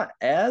it's not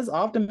as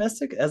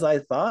optimistic as I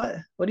thought.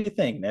 What do you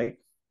think, Nick?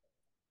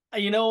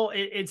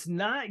 It's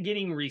not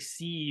getting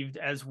received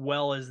as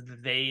well as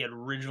they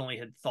originally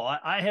had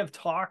thought. I have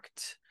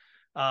talked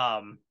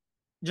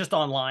just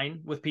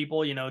online with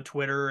people,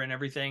 Twitter and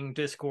everything,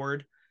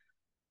 Discord,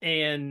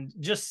 and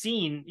just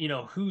seeing,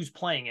 who's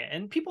playing it.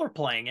 And people are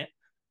playing it,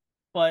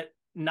 but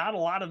not a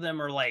lot of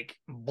them are like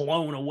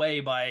blown away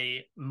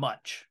by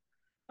much.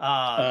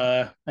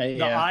 The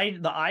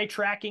eye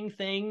tracking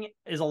thing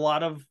is a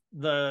lot of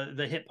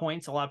the hit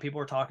points. A lot of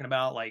people are talking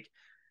about, like,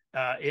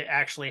 it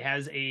actually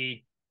has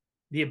the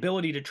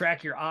ability to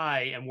track your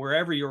eye, and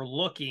wherever you're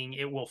looking,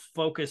 it will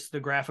focus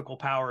the graphical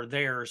power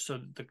there, so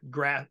the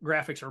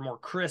graphics are more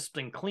crisp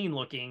and clean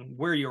looking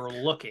where you're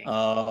looking.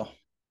 So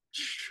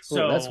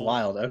that's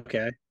wild.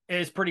 Okay,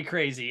 it's pretty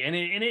crazy, and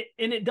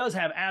it does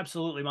have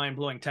absolutely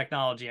mind-blowing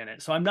technology in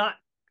it. So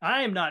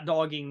I am not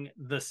dogging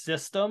the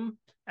system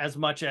as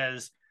much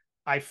as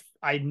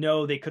I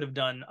know they could have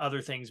done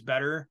other things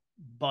better,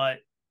 but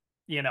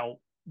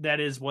that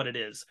is what it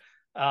is.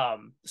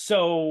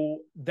 So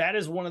that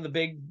is one of the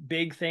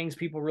big things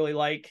people really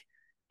like.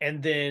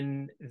 And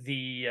then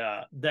the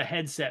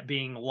headset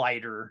being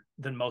lighter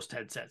than most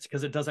headsets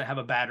because it doesn't have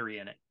a battery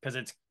in it because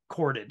it's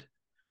corded.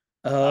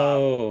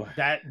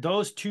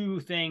 Those two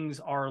things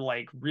are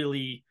like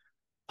really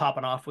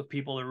popping off with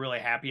people. They're really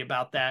happy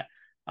about that.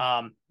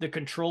 The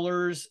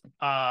controllers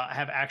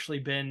have actually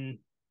been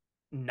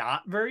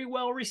not very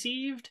well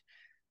received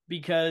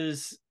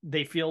because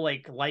they feel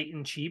like light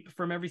and cheap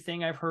from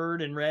everything I've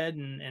heard and read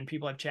and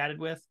people I've chatted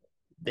with.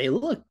 They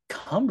look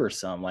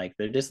cumbersome. Like,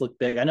 they just look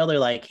big. I know they're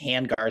like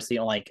hand guards, so you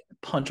don't like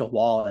punch a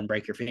wall and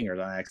break your fingers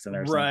on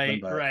accident or something.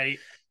 But right.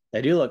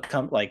 They do look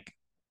like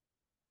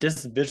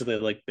just visually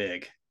look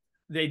big.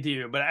 They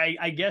do, but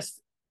I guess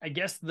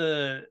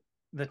the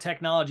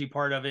technology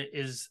part of it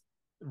is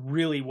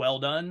really well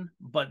done,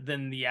 but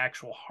then the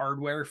actual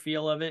hardware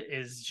feel of it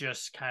is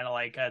just kind of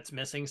like it's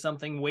missing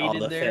something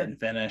weighted there. Fit and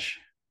finish.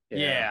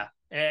 Yeah.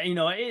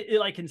 It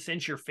like can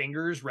sense your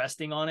fingers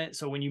resting on it.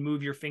 So when you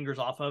move your fingers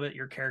off of it,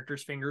 your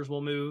character's fingers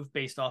will move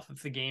based off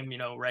of the game,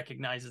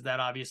 recognizes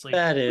that, obviously.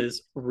 That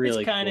is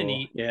really kind of cool.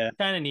 Neat. Yeah.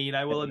 Kind of neat,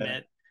 I will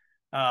admit.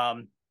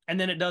 And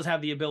then it does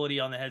have the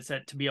ability on the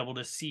headset to be able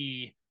to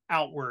see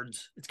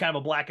outwards. It's kind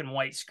of a black and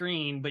white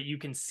screen, but you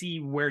can see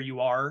where you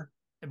are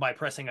by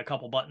pressing a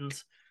couple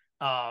buttons.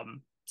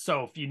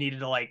 So if you needed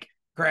to like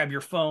grab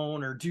your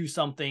phone or do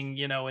something,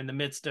 in the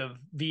midst of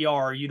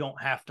VR, you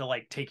don't have to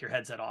like take your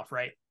headset off,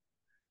 right?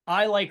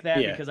 I like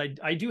that Yeah. because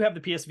I do have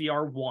the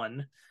PSVR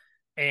 1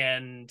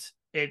 and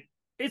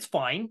it's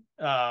fine.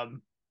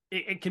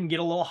 It can get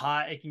a little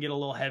hot, it can get a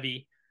little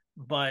heavy,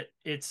 but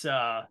it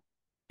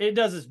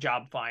does its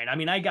job fine. I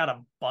mean, I got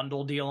a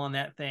bundle deal on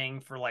that thing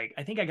for like,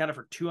 I think I got it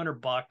for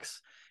 $200,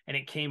 and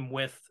it came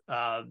with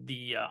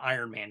the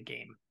Iron Man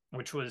game,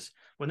 which was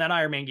when that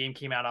Iron Man game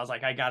came out. I was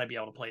like, I got to be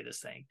able to play this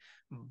thing.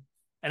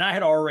 And I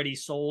had already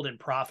sold and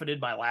profited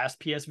my last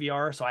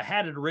PSVR, so I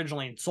had it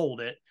originally and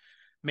sold it,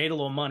 made a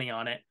little money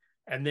on it,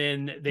 and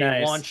then they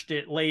Nice. launched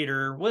it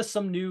later with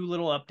some new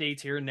little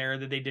updates here and there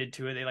that they did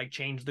to it. They like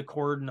changed the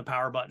cord and the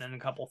power button and a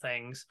couple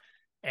things,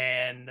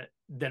 and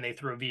then they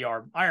threw a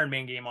VR Iron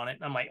Man game on it.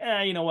 I'm like,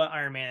 you know what,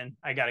 Iron Man,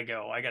 I gotta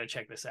go. I gotta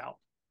check this out.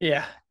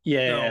 Yeah.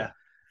 Yeah. So Yeah.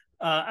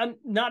 I'm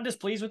not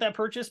displeased with that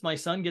purchase. My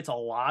son gets a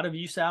lot of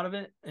use out of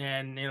it,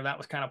 and that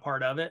was kind of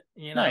part of it.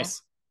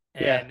 Nice.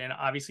 Yeah. And then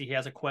obviously he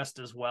has a Quest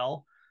as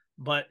well,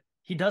 but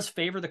he does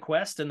favor the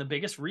Quest, and the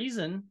biggest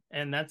reason,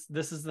 and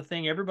this is the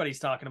thing everybody's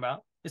talking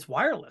about, it's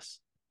wireless.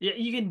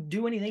 You can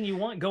do anything you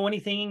want, go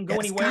anything, go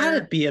It's gotta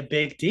anywhere. be a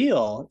big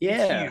deal. It's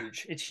Yeah.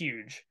 huge. It's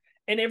huge.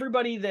 And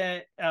everybody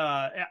that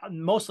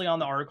mostly on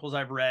the articles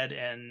I've read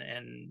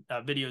and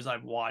videos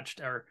I've watched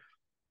are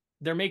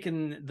they're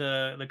making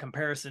the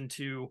comparison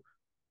to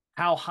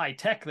how high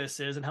tech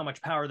this is and how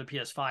much power the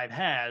PS5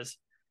 has,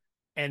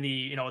 and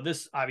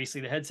this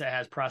obviously the headset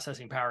has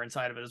processing power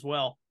inside of it as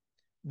well.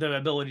 The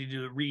ability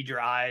to read your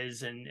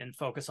eyes and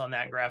focus on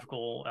that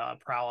graphical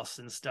prowess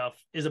and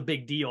stuff is a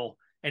big deal,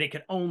 and it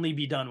can only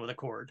be done with a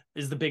cord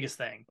is the biggest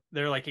thing.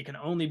 They're like, it can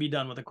only be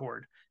done with a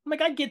cord. I'm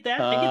like, I get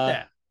that, I get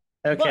that,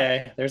 but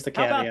Okay. There's the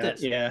how about caveat.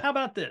 this? Yeah. How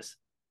about this?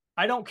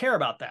 I don't care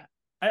about that.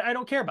 I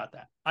don't care about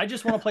that. I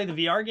just want to play the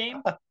VR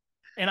game,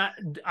 and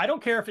I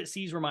don't care if it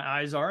sees where my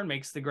eyes are and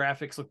makes the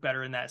graphics look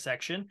better in that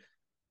section.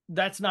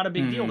 That's not a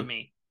big deal to Mhm.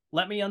 me.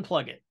 Let me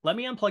unplug it. Let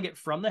me unplug it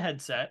from the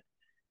headset,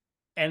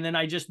 and then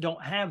I just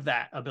don't have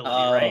that ability,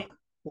 Oh, right?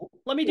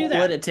 Let me do would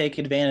that. it take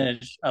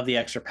advantage of the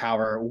extra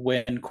power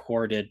when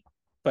corded,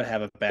 but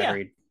have a Yeah,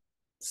 battery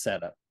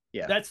setup?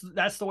 Yeah.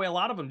 that's the way a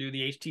lot of them do.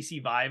 The HTC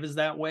Vive is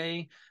that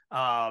way,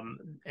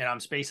 and I'm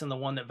spacing the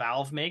one that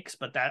Valve makes,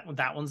 but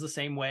that one's the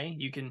same way.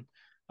 You can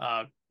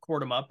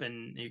cord them up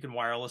and you can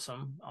wireless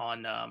them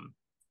on. At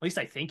least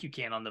I think you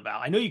can on the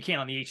Valve. I know you can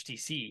on the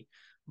HTC,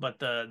 but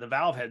the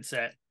Valve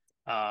headset,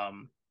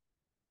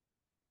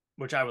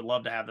 which I would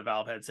love to have the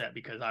Valve headset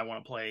because I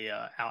want to play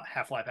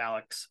Half-Life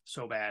Alyx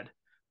so bad.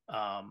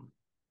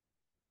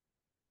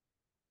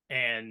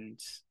 And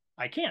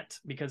I can't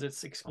because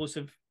it's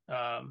exclusive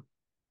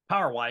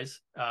power wise.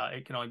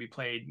 It can only be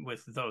played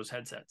with those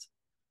headsets.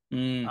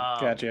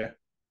 Gotcha.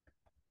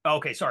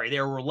 Okay, sorry,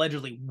 they were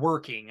allegedly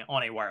working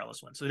on a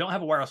wireless one, so they don't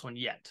have a wireless one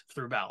yet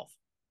through Valve,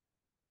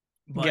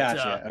 but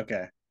Gotcha.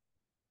 Okay.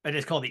 it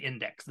is called the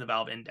Index, the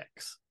Valve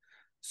Index.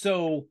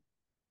 So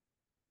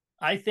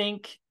I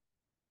think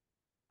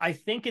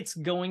it's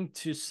going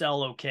to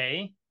sell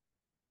okay,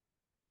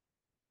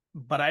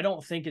 but I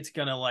don't think it's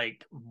gonna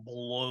like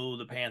blow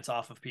the pants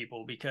off of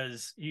people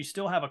because you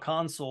still have a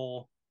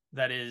console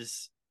that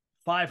is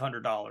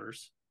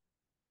 $500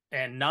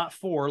 and not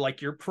four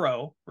like your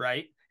Pro,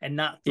 right? And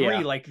not three Yeah.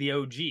 like the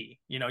OG.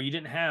 You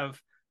didn't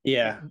have.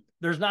 Yeah.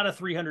 There's not a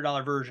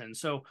 $300 version.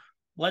 So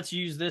let's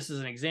use this as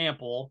an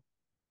example.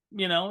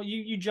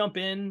 You jump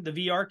in. The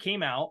VR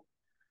came out.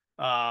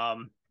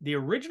 The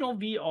original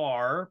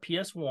VR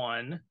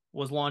PS1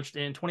 was launched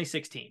in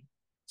 2016.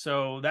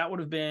 So that would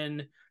have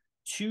been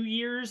 2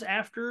 years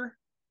after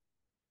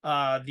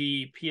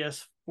the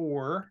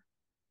PS4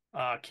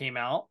 came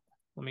out.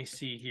 Let me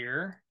see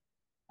here.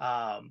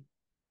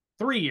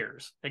 3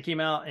 years. It came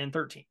out in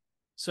 13.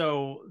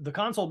 So the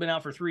console had been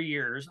out for 3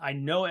 years. I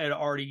know it had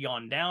already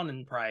gone down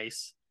in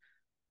price.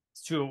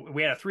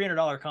 We had a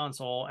 $300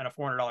 console and a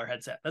 $400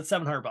 headset. That's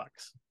 $700.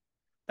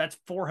 That's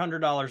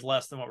 $400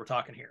 less than what we're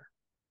talking here.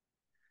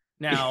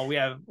 Now we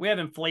have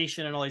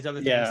inflation and all these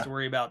other things to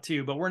worry about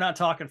too, but we're not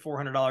talking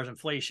 $400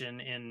 inflation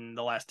in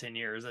the last 10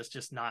 years. That's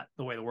just not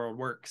the way the world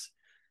works.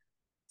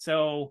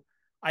 So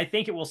I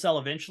think it will sell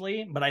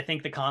eventually, but I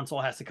think the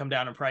console has to come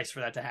down in price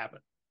for that to happen.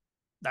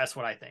 That's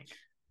what I think.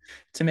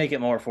 To make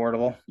it more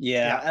affordable.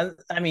 Yeah.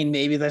 I mean,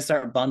 maybe they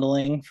start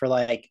bundling for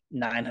like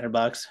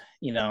 $900,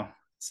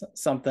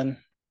 something,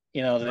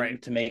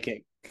 Right. to make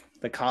it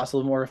the cost a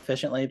little more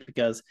efficiently.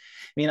 Because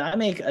I mean, I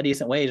make a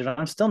decent wage, but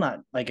I'm still not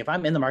like, if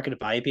I'm in the market to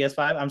buy a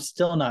PS5, I'm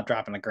still not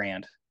dropping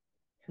 $1,000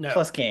 No.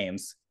 plus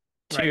games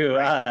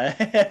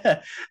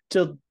Right.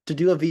 to to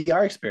do a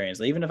VR experience.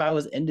 Even if I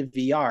was into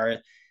VR,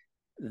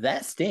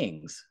 that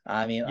stings.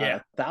 I mean,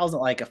 Yeah.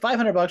 like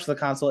 $500 for the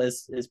console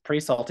is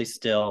pretty salty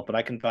still, but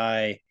I can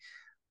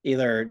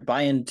either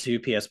buy into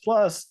PS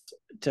Plus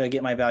to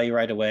get my value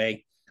right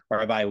away,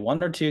 or I buy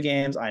 1 or 2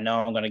 games. I know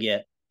I'm going to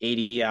get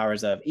 80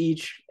 hours of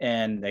each,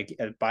 and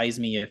it buys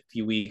me a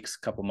few weeks,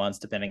 couple months,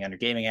 depending on your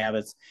gaming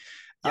habits,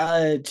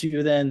 Yep.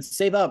 to then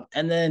save up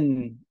and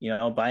then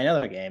buy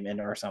another game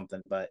or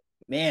something. But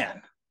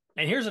man,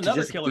 And here's To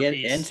another just killer get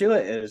piece. into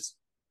it is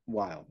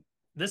wild.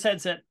 This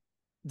headset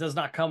does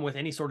not come with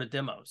any sort of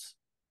demos.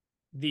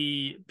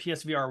 The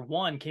PSVR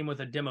 1 came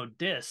with a demo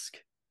disc,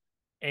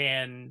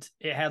 and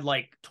it had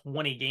like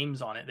 20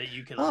 games on it that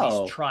you could at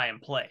least try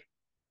and play.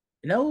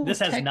 No This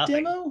has tech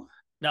nothing. demo?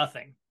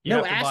 Nothing. You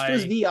No have to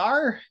Astros buy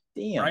VR?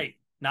 Damn. right.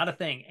 Not a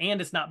thing.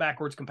 And it's not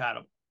backwards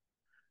compatible.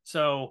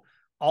 So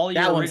all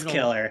your That one's original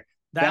killer.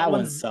 That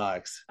one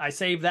sucks. I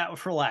saved that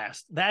for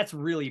last. That's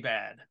really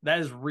bad. That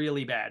is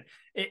really bad.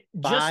 It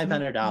just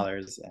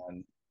 $500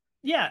 and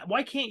yeah,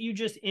 why can't you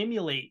just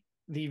emulate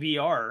the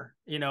VR?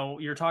 You know,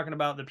 you're talking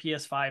about the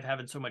PS5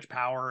 having so much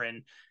power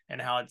and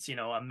how it's, you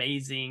know,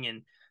 amazing,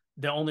 and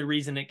the only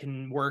reason it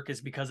can work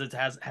is because it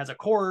has a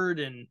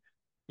cord, and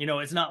you know,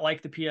 it's not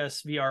like the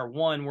PSVR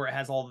 1 where it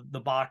has all the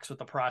box with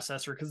the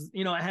processor, because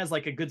you know, it has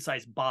like a good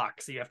sized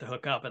box that you have to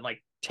hook up and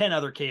like 10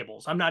 other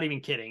cables. I'm not even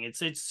kidding.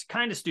 It's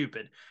kind of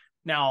stupid.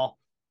 Now,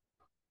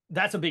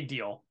 that's a big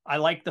deal. I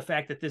like the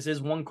fact that this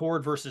is one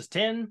cord versus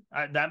 10.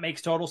 That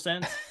makes total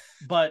sense.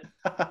 But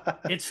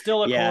it's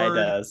still a yeah, cord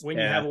it does. when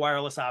yeah. you have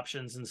wireless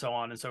options and so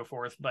on and so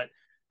forth. But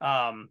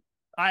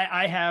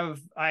I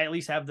at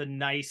least have the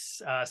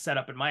nice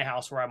setup in my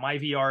house where my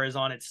VR is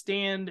on its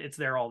stand. It's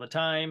there all the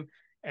time,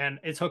 and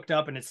it's hooked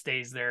up and it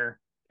stays there.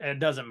 And it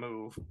doesn't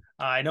move.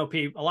 I know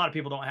a lot of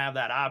people don't have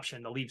that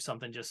option to leave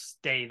something just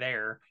stay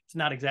there. It's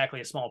not exactly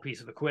a small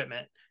piece of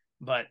equipment,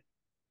 but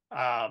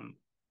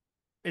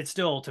it's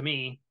still, to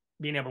me,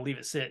 being able to leave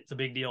it sit, it's a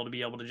big deal to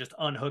be able to just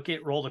unhook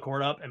it, roll the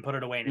cord up, and put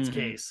it away in its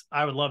case.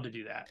 I would love to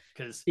do that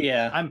because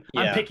I'm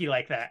picky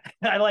like that.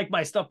 I like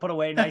my stuff put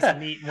away nice and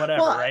neat and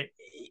whatever, well, right?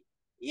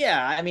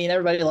 Yeah, I mean,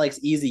 everybody likes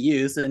easy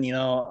use, and you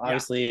know,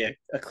 obviously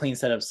a clean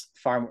setup's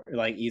far more,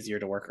 like easier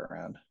to work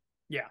around.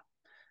 Yeah.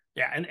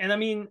 Yeah, and I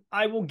mean,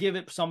 I will give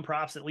it some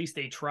props. At least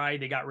they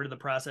tried. They got rid of the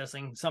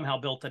processing, somehow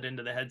built it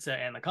into the headset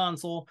and the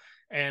console,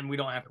 and we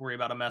don't have to worry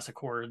about a mess of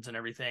cords and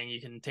everything.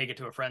 You can take it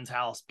to a friend's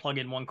house, plug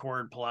in one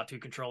cord, pull out 2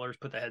 controllers,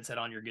 put the headset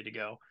on, you're good to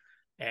go.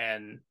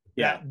 And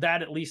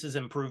that at least is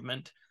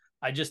improvement.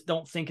 I just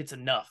don't think it's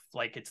enough.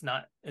 Like it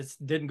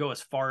didn't go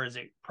as far as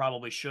it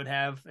probably should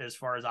have as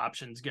far as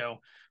options go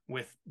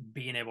with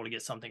being able to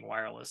get something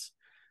wireless.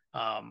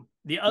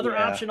 The other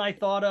option I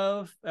thought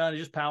of,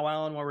 just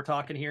powwowing while we're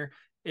talking here,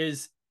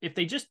 is if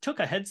they just took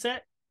a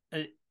headset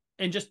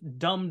and just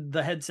dumbed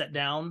the headset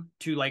down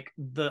to like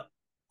the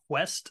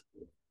Quest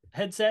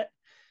headset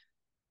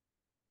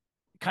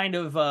kind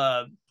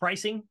of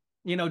pricing,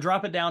 you know,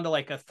 drop it down to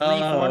like a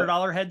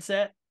 $300-$400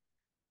 headset,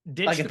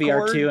 ditch like a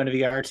VR2 and a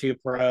VR2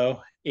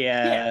 Pro.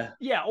 Yeah,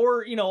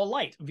 or you know, a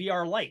light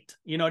VR light.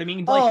 You know what I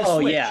mean? Like the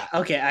Switch. Yeah,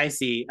 okay, I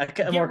see.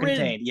 More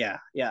contained. Yeah,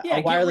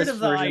 a wireless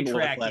version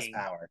with less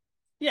power.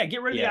 Yeah,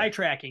 get rid of the eye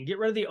tracking, get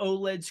rid of the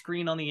OLED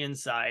screen on the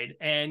inside,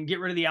 and get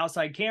rid of the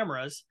outside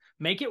cameras.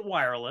 Make it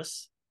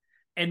wireless,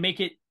 and make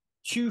it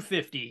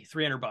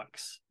 $250-$300.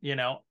 You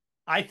know,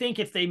 I think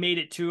if they made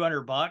it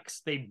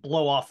 $200, they'd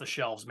blow off the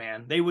shelves,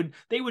 man. They would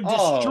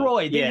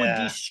destroy. They would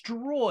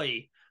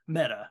destroy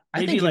Meta.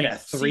 They'd I think like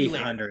at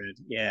 300.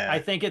 Yeah, I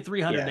think at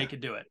 300 they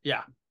could do it.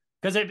 Yeah.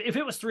 Because if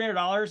it was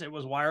 $300, it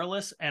was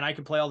wireless, and I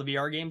could play all the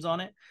VR games on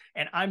it,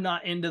 and I'm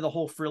not into the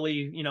whole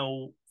frilly, you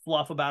know,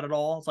 fluff about it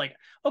all. It's like,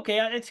 okay,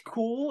 it's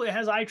cool. It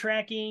has eye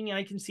tracking, and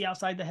I can see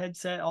outside the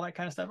headset, all that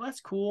kind of stuff.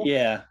 That's cool.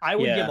 Yeah. I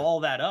would give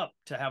all that up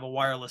to have a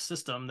wireless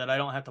system that I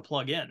don't have to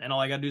plug in, and all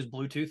I got to do is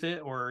Bluetooth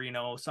it, or, you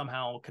know,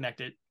 somehow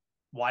connect it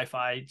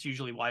Wi-Fi. It's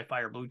usually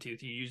Wi-Fi or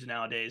Bluetooth you use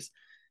nowadays,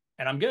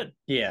 and I'm good.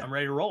 Yeah. I'm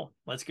ready to roll.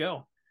 Let's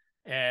go.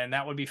 And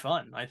that would be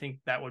fun. I think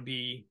that would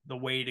be the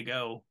way to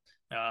go.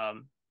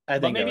 I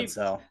think maybe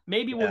so.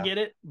 Maybe we'll get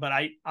it, but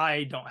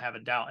I don't have a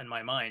doubt in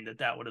my mind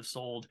that would have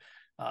sold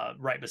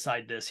right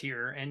beside this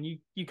here, and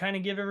you kind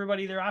of give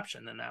everybody their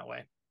option in that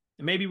way.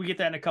 And maybe we get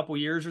that in a couple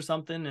years or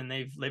something, and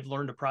they've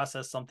learned to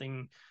process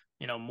something,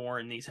 you know, more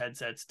in these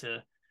headsets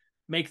to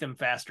make them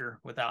faster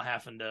without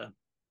having to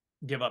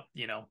give up,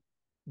 you know,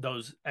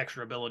 those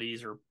extra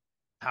abilities or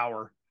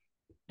power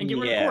and get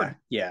rid of the cord.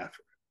 Yeah,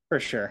 for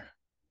sure.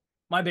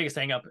 My biggest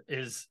hang up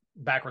is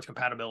backwards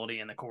compatibility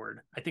in the cord.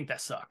 I think that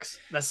sucks.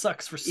 That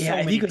sucks for so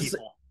many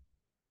people.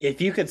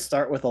 If you could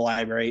start with a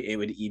library, it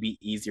would be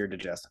easier to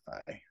justify.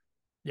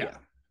 Yeah,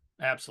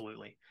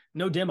 absolutely.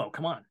 No demo.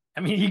 Come on. I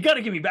mean, you got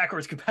to give me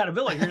backwards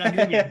compatibility. You're not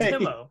giving me a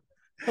demo.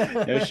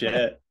 No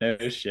shit. No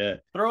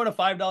shit. Throw in a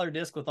 $5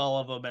 disc with all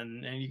of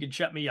them, and you can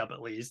shut me up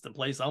at least to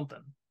play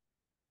something.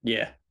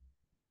 Yeah.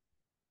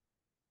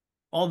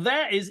 Well,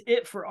 that is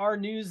it for our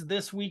news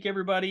this week,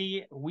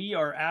 everybody. We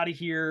are out of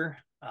here.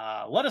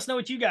 Let us know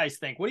what you guys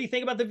think. What do you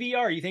think about the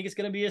VR? You think it's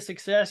going to be a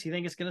success? You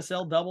think it's going to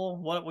sell double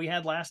what we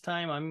had last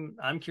time?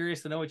 I'm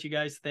curious to know what you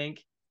guys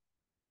think.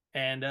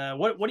 And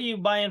what are you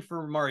buying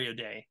for Mario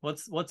Day?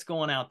 What's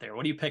going out there?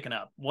 What are you picking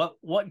up?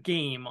 What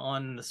game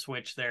on the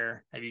Switch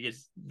there have you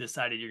guys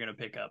decided you're going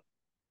to pick up?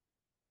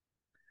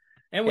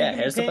 And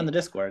hit us up on the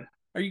Discord.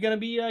 Are you going to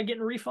be getting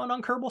a refund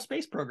on Kerbal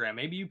Space Program?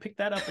 Maybe you pick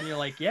that up and you're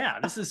like, yeah,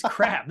 this is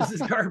crap. This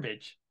is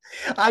garbage.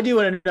 I do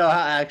want to know how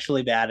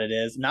actually bad it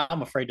is. Now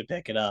I'm afraid to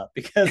pick it up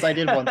because I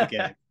did want the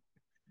game.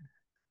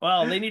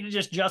 Well, they need to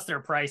just adjust their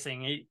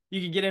pricing.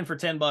 You could get in for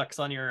 $10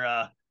 on your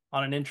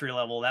on an entry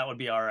level. That would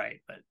be all right.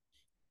 But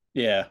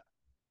yeah.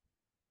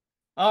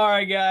 All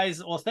right,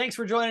 guys. Well, thanks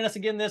for joining us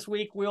again this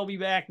week. We'll be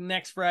back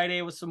next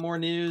Friday with some more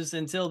news.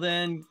 Until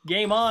then,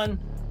 game on.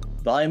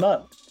 Volume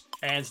up.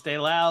 And stay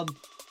loud.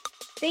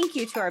 Thank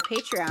you to our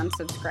Patreon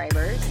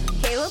subscribers,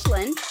 Caleb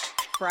Lynch,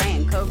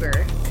 Brian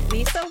Koger,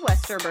 Lisa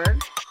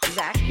Westerberg,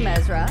 Zach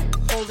Mesra,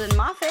 Holden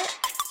Moffitt,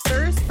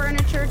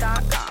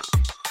 SirsFurniture.com.